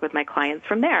I work with my clients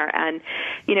from there. And,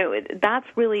 that's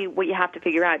really what you have to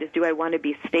figure out is, do I want to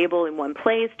be stable in one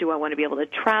place? Do I want to be able to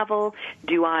travel?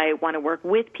 Do I want to work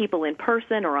with people in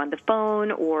person or on the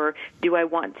phone? Or do I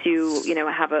want to,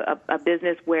 have a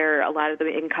business where a lot of the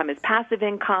income is passive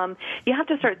income? You have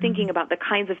to start thinking about the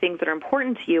kinds of things that are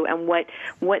important to you and what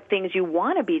things you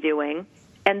want to be doing,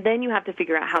 and then you have to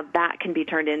figure out how that can be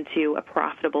turned into a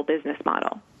profitable business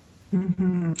model.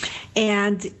 Mm-hmm.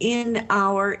 And in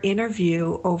our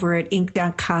interview over at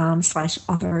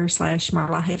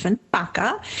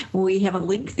inc.com/author/Marla-Baca, we have a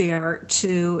link there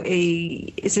to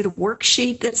is it a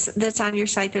worksheet that's on your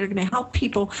site that are going to help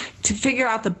people to figure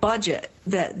out the budget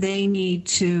that they need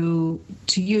to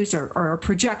use, or a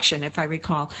projection, if I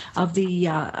recall, of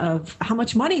of how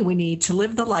much money we need to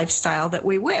live the lifestyle that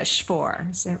we wish for.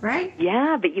 Is that right?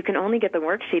 Yeah, but you can only get the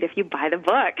worksheet if you buy the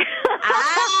book.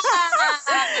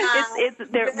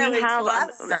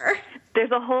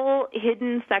 There's a whole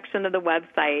hidden section of the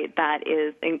website that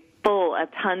is full of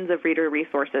tons of reader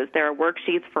resources. There are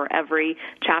worksheets for every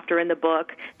chapter in the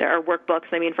book. There are workbooks,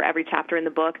 for every chapter in the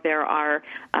book. There are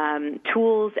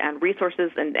tools and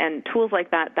resources and tools like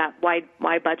that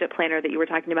why budget planner that you were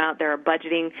talking about. There are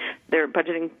budgeting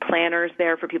planners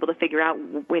there for people to figure out,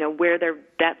 where their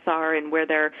debts are and where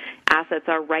their assets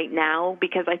are right now,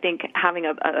 because I think having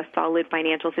a solid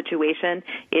financial situation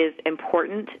is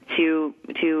important to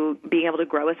being able to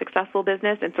grow a successful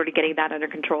business and sort of getting that under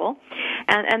control.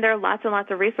 And there are lots and lots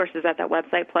of resources at that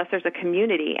website, plus there's a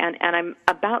community, and I'm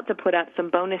about to put up some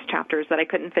bonus chapters that I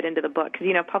couldn't fit into the book, because,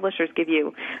 publishers give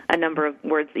you a number of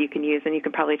words that you can use, and you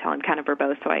can probably tell I'm kind of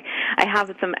verbose, so I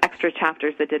have some extra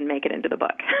chapters that didn't make it into the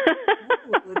book.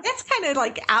 Ooh, that's kind of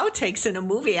like outtakes in a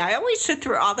movie. I always sit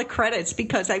through all the credits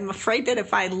because I'm afraid that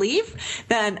if I leave,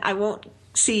 then I won't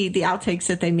see the outtakes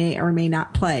that they may or may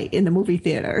not play in the movie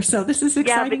theater. So this is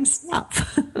exciting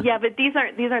stuff. Yeah, but these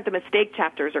aren't the mistake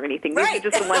chapters or anything. These are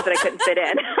just the ones that I couldn't fit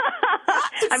in.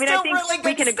 I think really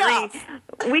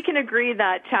we can agree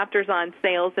that chapters on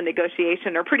sales and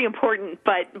negotiation are pretty important,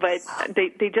 but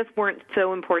they just weren't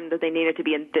so important that they needed to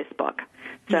be in this book.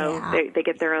 So they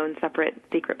get their own separate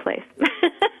secret place.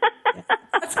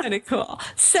 That's kind of cool.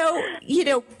 So,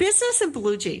 Business in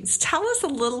Blue Jeans. Tell us a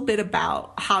little bit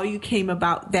about how you came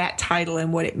about that title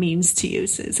and what it means to you,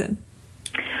 Susan.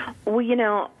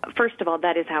 Well, first of all,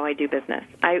 that is how I do business.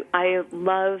 I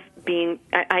love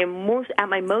I am at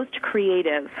my most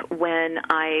creative when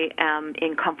I am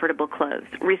in comfortable clothes.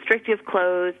 Restrictive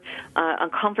clothes,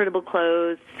 uncomfortable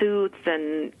clothes, suits,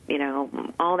 and,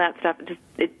 all that stuff.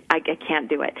 I can't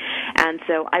do it. And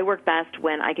so I work best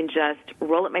when I can just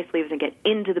roll up my sleeves and get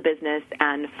into the business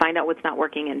and find out what's not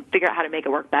working and figure out how to make it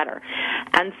work better.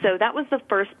 And so that was the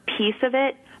first piece of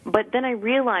it. But then I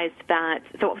realized that,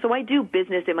 so I do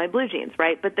business in my blue jeans,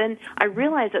 right? But then I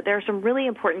realized that there are some really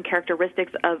important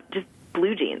characteristics of just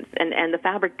blue jeans and the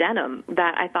fabric denim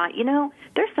that I thought,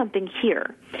 there's something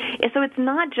here. And so it's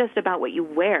not just about what you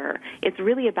wear. It's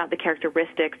really about the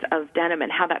characteristics of denim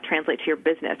and how that translates to your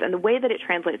business. And the way that it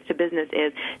translates to business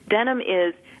is denim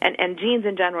is, and jeans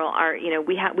in general are,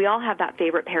 we all have that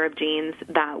favorite pair of jeans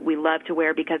that we love to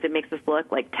wear because it makes us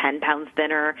look like 10 pounds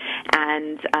thinner,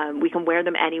 and we can wear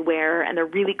them anywhere, and they're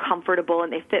really comfortable,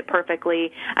 and they fit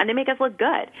perfectly, and they make us look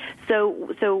good. So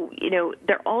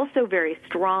they're also very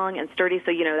strong and sturdy,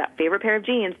 so, that favorite pair of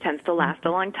jeans tends to last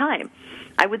a long time.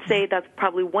 I would say that's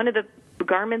probably one of the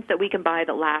garments that we can buy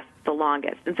that lasts the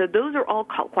longest. And so those are all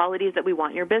qualities that we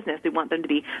want in your business. We want them to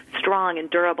be strong and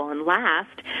durable and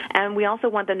last, and we also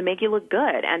want them to make you look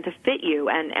good and to fit you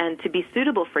and to be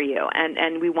suitable for you,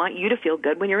 and we want you to feel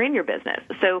good when you're in your business.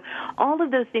 So all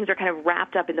of those things are kind of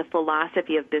wrapped up in the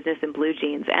philosophy of business in blue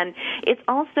jeans. And it's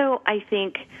also, I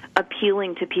think,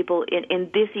 appealing to people in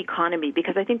this economy,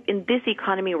 because I think in this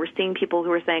economy we're seeing people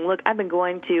who are saying, look, I've been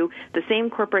going to the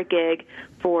same corporate gig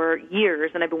for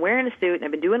years, and I've been wearing a suit, and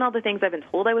I've been doing all the things I've been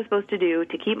told I was supposed to do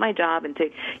to keep my job and to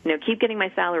keep getting my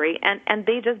salary, and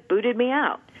they just booted me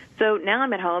out. So now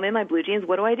I'm at home in my blue jeans.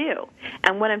 What do I do?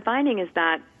 And what I'm finding is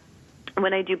that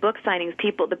when I do book signings,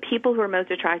 the people who are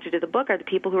most attracted to the book are the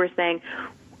people who are saying,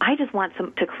 I just want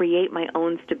to create my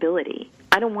own stability.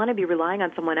 I don't want to be relying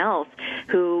on someone else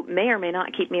who may or may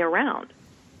not keep me around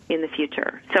in the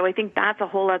future. So I think that's a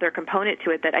whole other component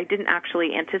to it that I didn't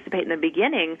actually anticipate in the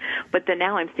beginning, but that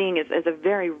now I'm seeing as a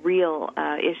very real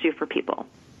issue for people.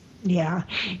 Yeah,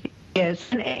 it is.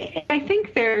 And I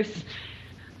think there's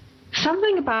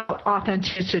something about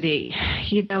authenticity,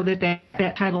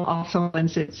 that title also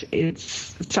lends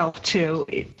itself to.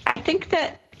 I think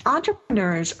that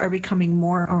entrepreneurs are becoming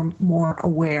more and more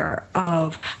aware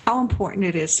of how important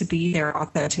it is to be their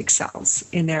authentic selves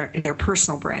in their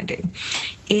personal branding.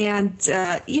 And,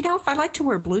 if I like to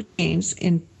wear blue jeans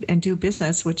and do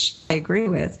business, which I agree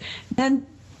with, then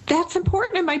that's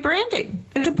important in my branding.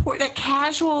 It's important that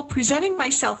casual presenting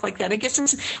myself like that. I guess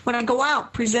when I go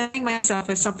out, presenting myself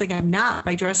as something I'm not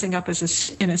by dressing up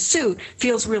in a suit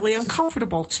feels really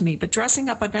uncomfortable to me. But dressing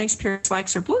up a nice pair of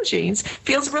slacks or blue jeans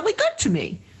feels really good to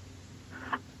me.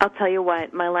 I'll tell you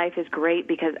what, my life is great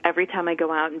because every time I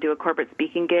go out and do a corporate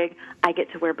speaking gig, I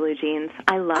get to wear blue jeans.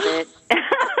 I love it.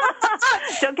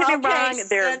 Don't get me wrong,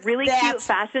 they're really cute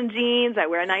fashion jeans. I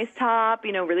wear a nice top,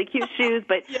 really cute shoes,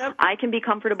 but yep. I can be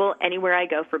comfortable anywhere I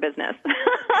go for business.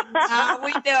 Now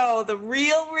we know the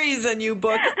real reason you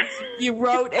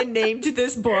wrote and named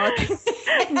this book.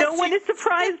 No one is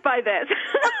surprised by this.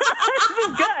 This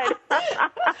is good.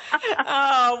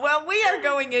 Oh, well, we are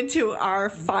going into our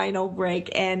final break,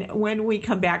 and when we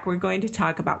come back, we're going to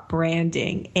talk about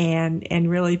branding and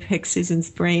really pick Susan's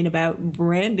brain about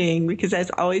branding, because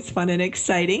that's always fun and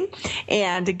exciting.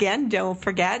 And again, don't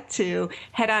forget to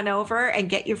head on over and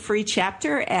get your free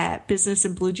chapter at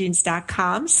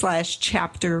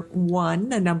businessinbluejeans.com/chapter1,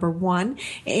 the number 1,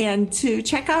 and to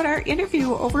check out our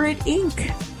interview over at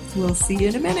Inc. We'll see you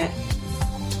in a minute.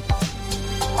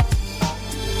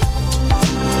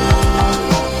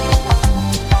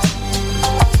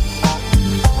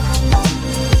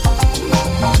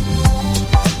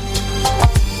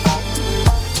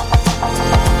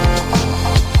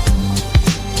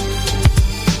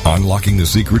 Unlocking the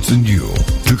secrets in you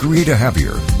to create a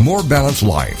happier, more balanced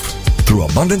life through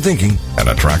abundant thinking and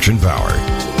attraction power.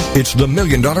 It's the $1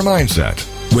 Million Mindset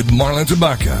with Marla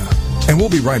Tabaka. And we'll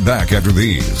be right back after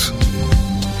these.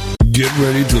 Get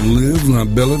ready to live La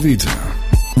Bella Vita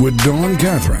with Dawn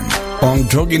Catherine on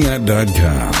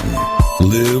TogiNet.com.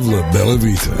 Live La Bella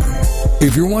Vita.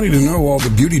 If you're wanting to know all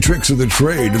the beauty tricks of the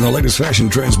trade and the latest fashion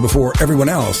trends before everyone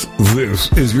else,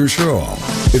 this is your show.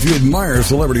 If you admire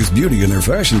celebrities' beauty and their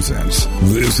fashion sense,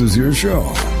 this is your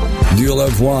show. Do you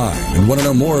love wine and want to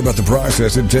know more about the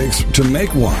process it takes to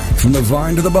make wine from the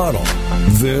vine to the bottle?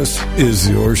 This is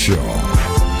your show.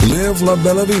 Live La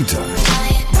Bella Vita.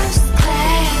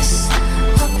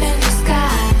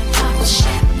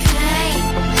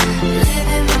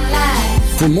 Living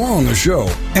For more on the show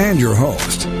and your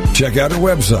host, check out our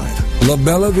website,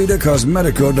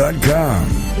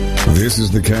 labellavitacosmetico.com. This is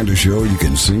the kind of show you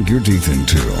can sink your teeth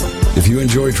into. If you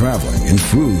enjoy traveling and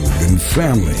food and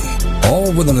family,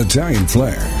 all with an Italian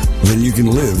flair, then you can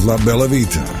live La Bella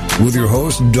Vita with your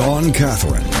host, Dawn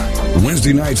Catherine.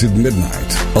 Wednesday nights at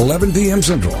midnight, 11 p.m.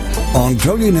 Central, on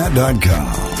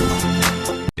TogiNet.com.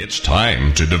 It's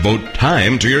time to devote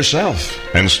time to yourself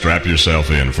and strap yourself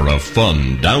in for a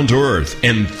fun, down-to-earth,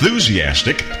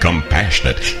 enthusiastic,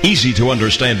 compassionate,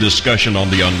 easy-to-understand discussion on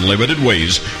the unlimited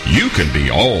ways you can be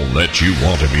all that you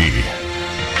want to be.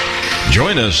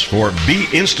 Join us for B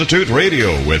Institute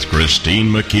Radio with Christine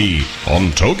McKee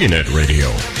on TogiNet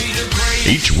Radio.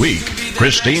 Each week,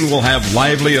 Christine will have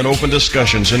lively and open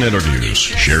discussions and interviews,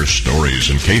 share stories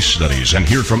and case studies, and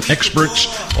hear from experts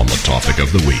on the topic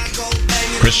of the week.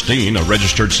 Christine, a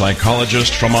registered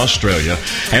psychologist from Australia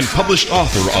and published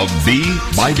author of Be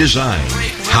by Design,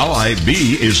 How I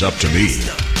Be is Up to Me,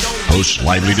 hosts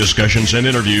lively discussions and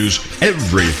interviews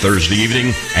every Thursday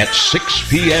evening at 6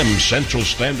 p.m. Central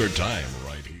Standard Time.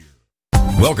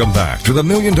 Welcome back to the $1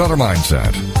 Million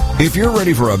Mindset. If you're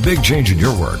ready for a big change in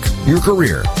your work, your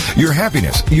career, your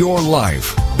happiness, your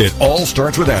life, it all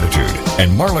starts with attitude,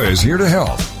 and Marla is here to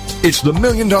help. It's the $1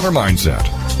 Million Mindset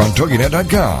on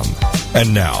TogiNet.com.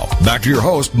 And now, back to your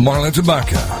host, Marla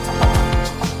Tabaka.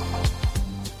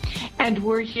 And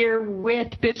we're here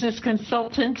with business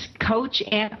consultant, coach,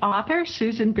 and author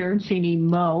Susan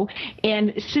Baroncini-Moe.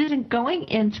 And Susan, going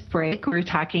into break, we're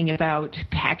talking about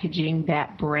packaging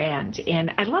that brand.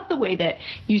 And I love the way that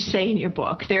you say in your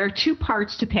book, there are two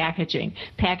parts to packaging.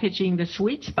 Packaging the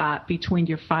sweet spot between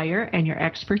your fire and your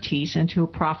expertise into a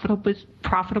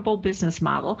profitable business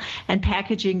model, and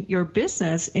packaging your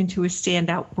business into a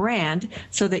standout brand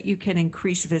so that you can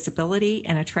increase visibility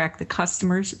and attract the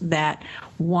customers that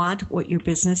want what your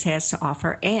business has to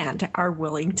offer and are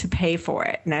willing to pay for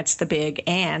it. And that's the big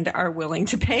and are willing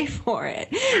to pay for it.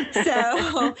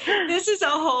 So this is a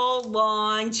whole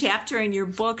long chapter in your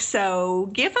book.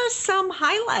 So give us some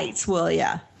highlights, will you?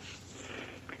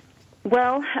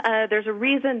 Well, there's a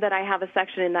reason that I have a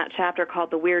section in that chapter called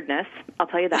the weirdness. I'll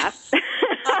tell you that.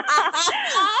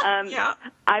 Yeah.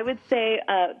 I would say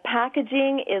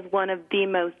packaging is one of the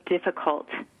most difficult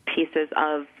pieces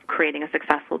of creating a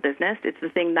successful business. It's the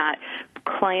thing that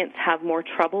clients have more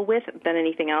trouble with than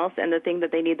anything else, and the thing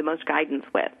that they need the most guidance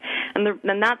with. And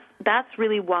that's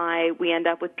really why we end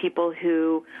up with people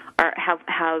who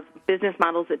have business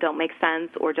models that don't make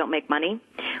sense or don't make money.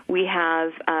 We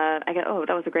have that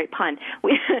was a great pun.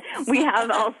 We have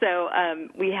also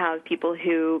we have people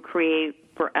who create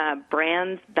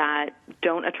brands that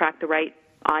don't attract the right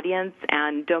audience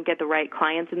and don't get the right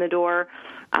clients in the door.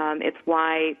 It's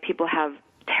why people have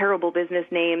terrible business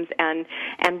names and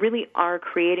really are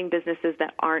creating businesses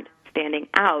that aren't standing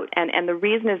out. And the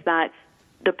reason is that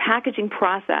the packaging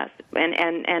process,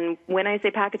 and when I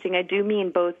say packaging, I do mean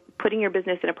both putting your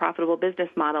business in a profitable business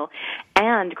model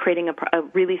and creating a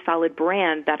really solid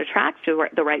brand that attracts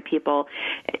the right people.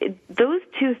 Those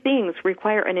two things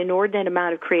require an inordinate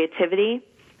amount of creativity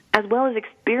as well as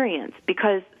experience,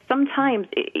 because sometimes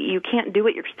you can't do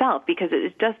it yourself because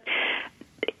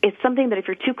it's something that if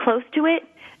you're too close to it,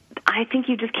 I think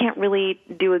you just can't really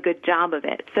do a good job of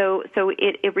it. So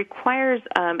it requires,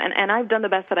 and I've done the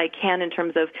best that I can in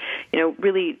terms of,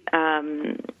 really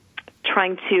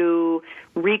trying to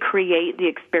recreate the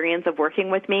experience of working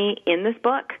with me in this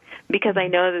book, because I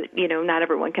know that, not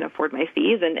everyone can afford my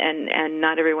fees and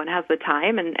not everyone has the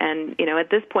time. And at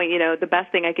this point, the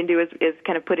best thing I can do is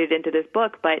kind of put it into this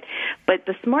book. But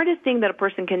the smartest thing that a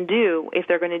person can do if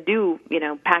they're going to do,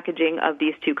 packaging of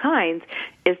these two kinds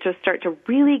is to start to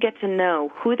really get to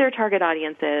know who their target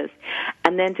audience is,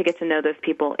 and then to get to know those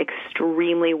people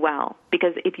extremely well.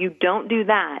 Because if you don't do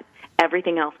that,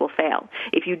 everything else will fail.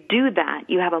 If you do that,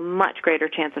 you have a much greater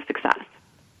chance of success.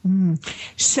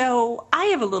 So I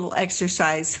have a little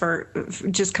exercise for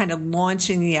just kind of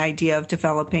launching the idea of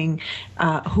developing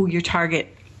who your target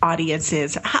audience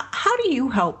is. How do you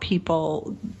help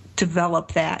people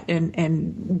develop that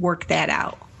and work that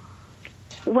out?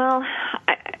 Well,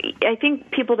 I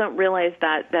think people don't realize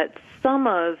that some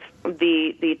of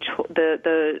the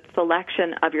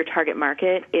selection of your target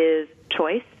market is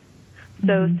choice.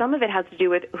 So some of it has to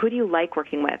do with who do you like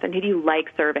working with and who do you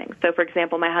like serving. So, for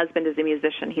example, my husband is a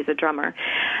musician. He's a drummer,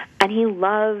 and he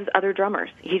loves other drummers.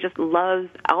 He just loves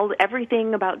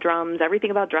everything about drums,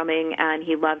 everything about drumming, and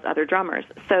he loves other drummers.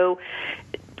 So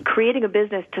creating a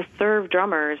business to serve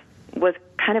drummers was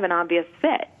kind of an obvious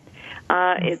fit.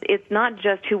 It's not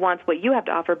just who wants what you have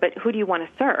to offer, but who do you want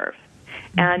to serve?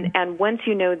 And once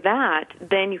you know that,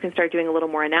 then you can start doing a little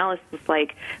more analysis,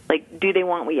 like do they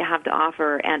want what you have to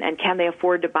offer, and can they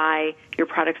afford to buy your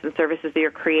products and services that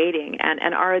you're creating,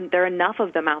 and are there enough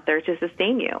of them out there to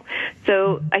sustain you?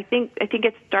 So I think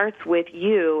it starts with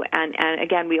you, and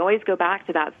again, we always go back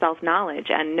to that self-knowledge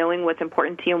and knowing what's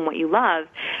important to you and what you love,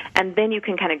 and then you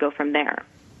can kind of go from there.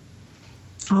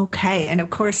 Okay, and of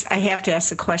course, I have to ask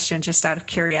the question just out of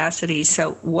curiosity.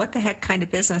 So what the heck kind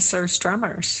of business serves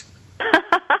drummers?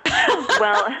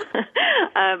 Well,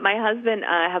 my husband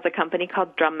has a company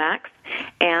called Drum Max,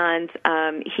 and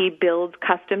he builds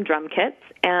custom drum kits.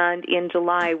 And in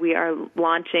July, we are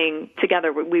launching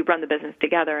together. We run the business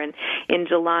together, and in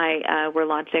July, we're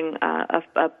launching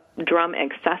a drum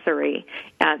accessory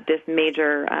at this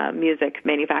major music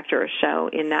manufacturer show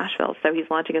in Nashville. So he's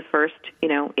launching his first,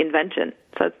 invention.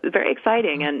 So it's very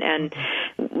exciting. And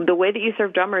the way that you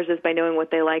serve drummers is by knowing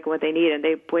what they like and what they need. And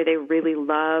they really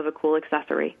love a cool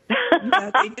accessory.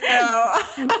 Yeah, they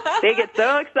do. They get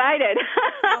so excited.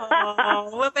 Oh,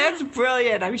 well, that's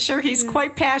brilliant. I'm sure he's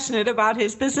quite passionate about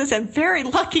his business and very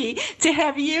lucky to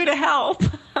have you to help.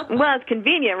 Well, it's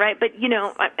convenient, right? But,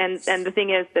 and the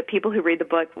thing is that people who read the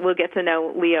book will get to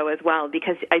know Leo as well,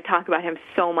 because I talk about him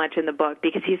so much in the book,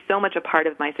 because he's so much a part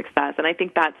of my success. And I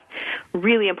think that's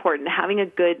really important, having a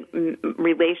good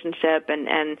relationship,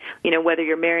 and whether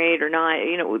you're married or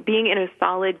not, being in a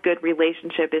solid, good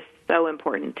relationship is so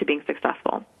important to being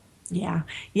successful. Yeah,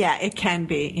 it can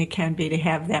be. It can be to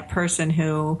have that person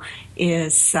who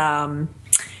is,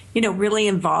 really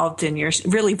involved in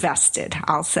really vested,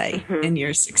 I'll say, in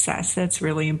your success. That's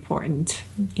really important.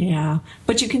 Yeah.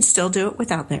 But you can still do it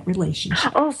without that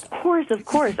relationship. Oh, of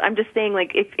course. I'm just saying,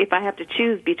 if I have to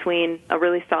choose between a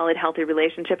really solid, healthy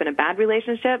relationship and a bad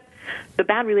relationship, the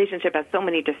bad relationship has so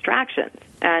many distractions.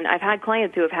 And I've had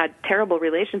clients who have had terrible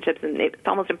relationships, and it's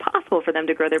almost impossible for them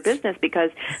to grow their business because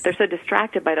they're so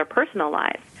distracted by their personal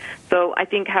lives. So I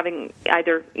think having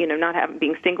either,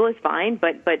 being single is fine,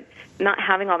 but not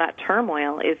having all that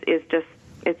turmoil is just,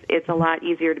 it's a lot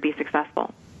easier to be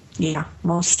successful. Yeah,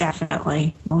 most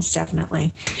definitely.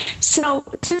 So,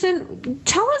 Susan,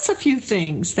 tell us a few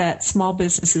things that small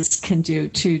businesses can do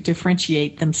to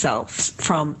differentiate themselves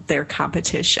from their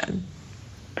competition.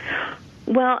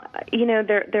 Well,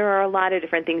 there are a lot of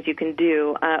different things you can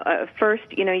do. First,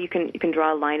 you can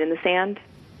draw a line in the sand.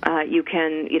 You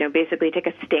can, basically take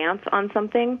a stance on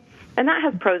something. And that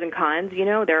has pros and cons.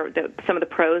 Some of the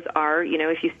pros are,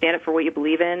 if you stand up for what you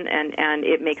believe in and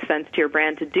it makes sense to your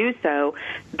brand to do so,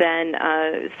 then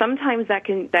sometimes that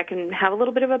can have a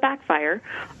little bit of a backfire.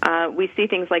 We see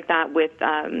things like that with,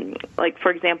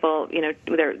 for example,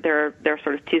 there are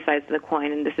sort of two sides to the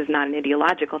coin, and this is not an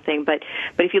ideological thing, but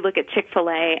if you look at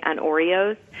Chick-fil-A and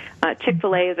Oreos,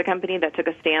 Chick-fil-A is a company that took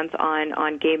a stance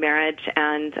on gay marriage,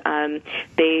 and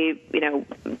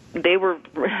they were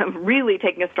really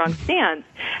taking a strong stance,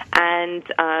 and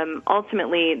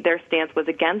ultimately their stance was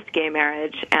against gay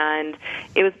marriage, and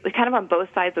it was kind of on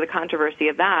both sides of the controversy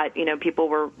of that. People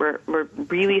were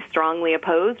really strongly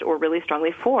opposed or really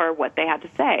strongly for what they had to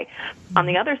say. On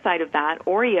the other side of that,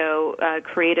 Oreo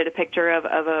created a picture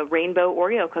of a rainbow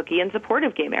Oreo cookie in support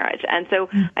of gay marriage, and so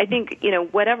I think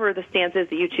whatever the stance is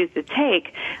that you choose to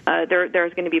take,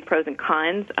 there's going to be pros and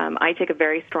cons. I take a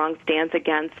very strong stance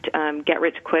against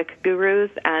get-rich-quick gurus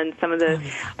and some of the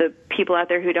people out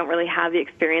there who don't really have the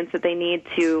experience that they need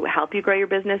to help you grow your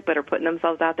business, but are putting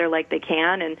themselves out there like they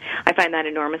can. And I find that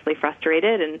enormously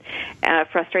frustrating. And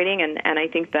I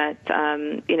think that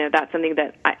that's something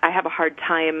that I have a hard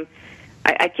time.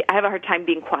 I have a hard time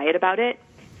being quiet about it.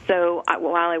 So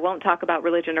while I won't talk about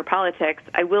religion or politics,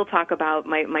 I will talk about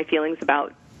my feelings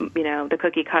about the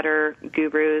cookie cutter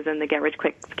gurus and the get rich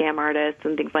quick scam artists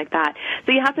and things like that.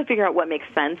 So you have to figure out what makes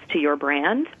sense to your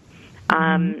brand.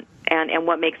 And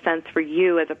what makes sense for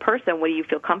you as a person. What do you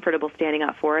feel comfortable standing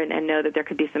up for, and know that there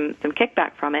could be some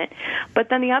kickback from it. But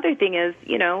then the other thing is,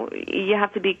 you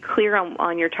have to be clear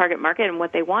on your target market and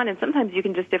what they want, and sometimes you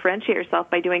can just differentiate yourself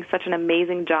by doing such an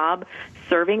amazing job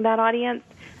serving that audience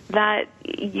that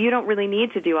you don't really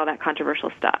need to do all that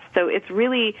controversial stuff. So it's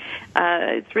really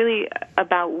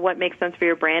about what makes sense for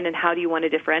your brand and how do you want to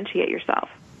differentiate yourself.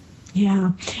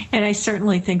 Yeah, and I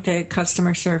certainly think that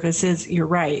customer service is, you're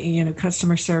right,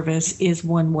 customer service is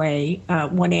one way,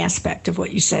 one aspect of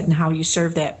what you said and how you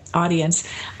serve that audience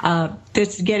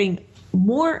that's getting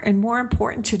more and more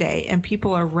important today, and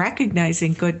people are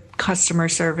recognizing good customer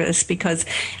service because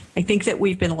I think that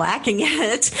we've been lacking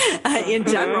it in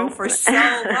general for so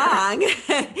long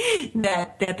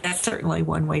that's certainly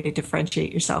one way to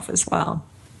differentiate yourself as well.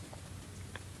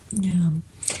 Yeah.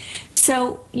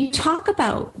 So you talk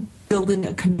about building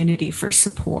a community for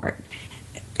support.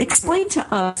 explain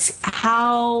to us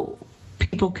how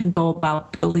people can go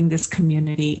about building this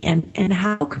community and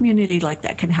how a community like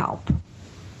that can help.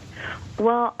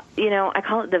 Well, I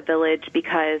call it the village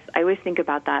because I always think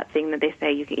about that thing that they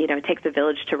say, it takes a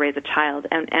village to raise a child.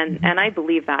 And I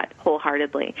believe that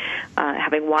wholeheartedly,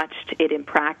 having watched it in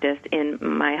practice in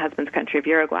my husband's country of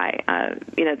Uruguay.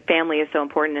 Family is so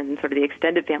important, and sort of the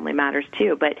extended family matters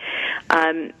too. But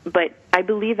I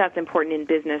believe that's important in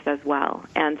business as well.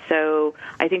 And so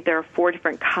I think there are 4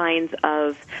 different kinds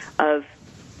of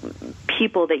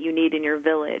people that you need in your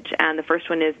village, and the first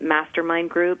one is mastermind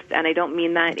groups, and I don't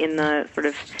mean that in the sort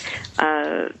of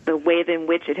the way in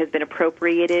which it has been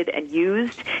appropriated and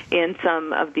used in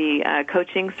some of the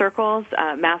coaching circles.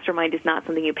 Mastermind is not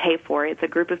something you pay for. It's a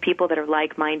group of people that are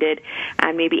like-minded,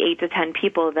 and maybe 8 to 10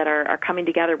 people that are coming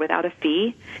together without a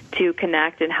fee to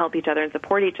connect and help each other and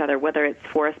support each other, whether it's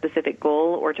for a specific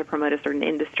goal or to promote a certain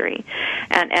industry.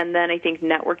 And then I think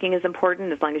networking is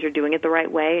important, as long as you're doing it the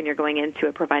right way and you're going into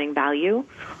it providing value.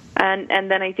 And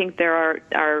then I think there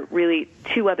are really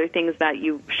 2 other things that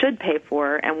you should pay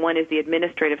for, and one is the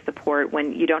administrative support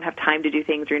when you don't have time to do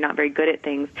things or you're not very good at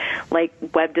things, like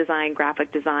web design,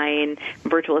 graphic design,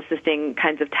 virtual assisting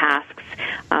kinds of tasks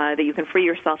that you can free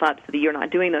yourself up so that you're not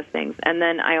doing those things. And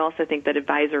then I also think that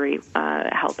advisory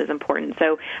help is important.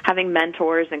 So having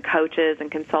mentors and coaches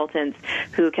and consultants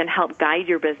who can help guide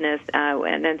your business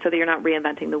and so that you're not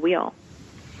reinventing the wheel.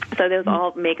 So those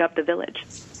all make up the village.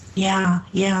 Yeah,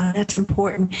 that's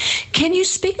important. Can you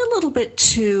speak a little bit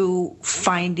to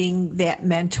finding that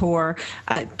mentor?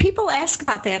 People ask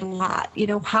about that a lot.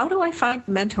 How do I find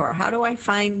a mentor? How do I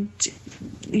find,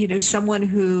 someone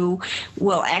who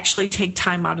will actually take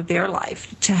time out of their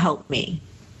life to help me?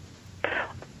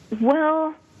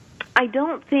 Well, I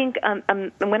don't think,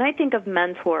 when I think of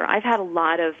mentor, I've had a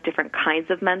lot of different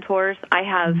kinds of mentors. I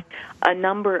have a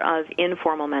number of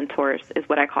informal mentors, is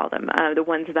what I call them, the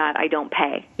ones that I don't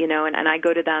pay, and I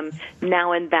go to them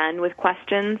now and then with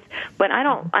questions, but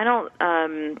I'm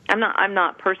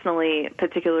not personally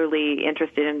particularly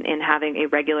interested in having a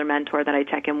regular mentor that I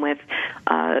check in with,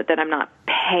 that I'm not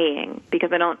paying,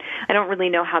 because I don't really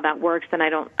know how that works, and I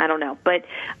don't know. But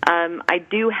I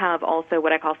do have also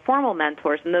what I call formal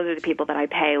mentors, and those are the people that I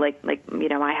pay, like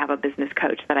I have a business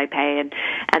coach that I pay, and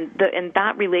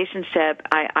that relationship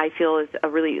I feel is a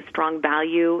really strong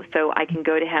value. So I can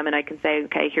go to him and I can say,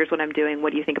 okay, here's what I'm doing.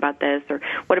 What do you think about this? Or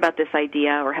what about this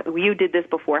idea? Or you did this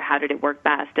before. How did it work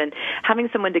best? And having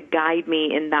someone to guide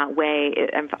me in that way,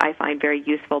 I find very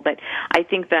useful. But I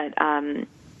think that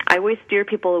I always steer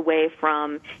people away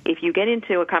from, if you get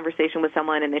into a conversation with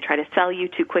someone and they try to sell you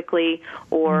too quickly,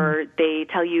 or they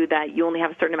tell you that you only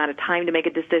have a certain amount of time to make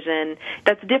a decision.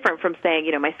 That's different from saying,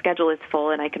 my schedule is full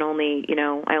and I can only,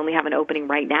 I only have an opening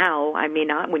right now. I may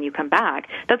not when you come back.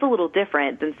 That's a little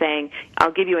different than saying,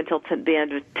 I'll give you until the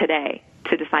end of today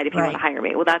to decide if you want to hire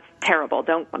me. Well, that's terrible.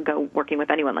 Don't go working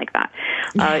with anyone like that.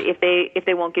 If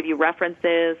they won't give you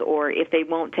references, or if they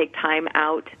won't take time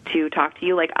out to talk to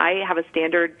you, like I have a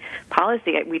standard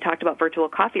policy. We talked about virtual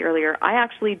coffee earlier. I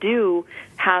actually do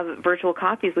have virtual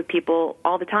coffees with people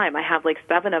all the time. I have like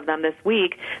 7 of them this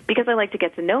week because I like to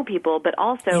get to know people, but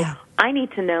also I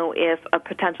need to know if a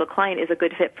potential client is a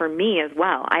good fit for me as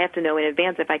well. I have to know in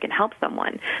advance if I can help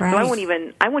someone. Right. So I won't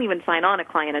even sign on a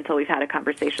client until we've had a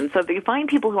conversation. So if you find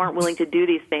people who aren't willing to do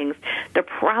these things, they're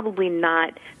probably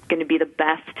not going to be the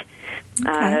best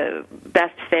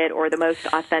fit or the most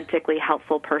authentically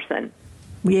helpful person.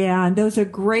 Yeah, and those are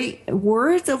great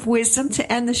words of wisdom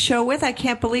to end the show with. I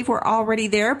can't believe we're already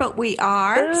there, but we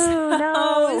are. Oh,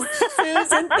 no.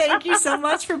 Susan, thank you so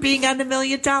much for being on the $1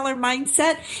 Million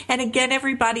Mindset. And again,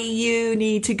 everybody, you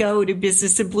need to go to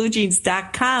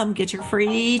businessinbluejeans.com, get your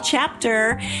free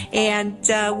chapter, and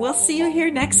we'll see you here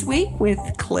next week with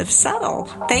Cliff Settle.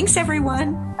 Thanks,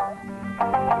 everyone.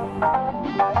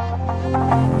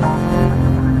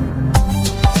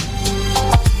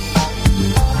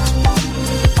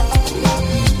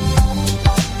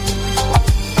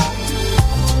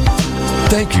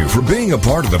 Thank you for being a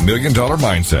part of the $1 Million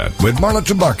Mindset with Marla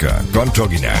Tabaka on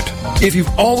TogiNet. If you've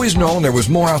always known there was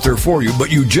more out there for you, but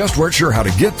you just weren't sure how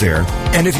to get there, and if you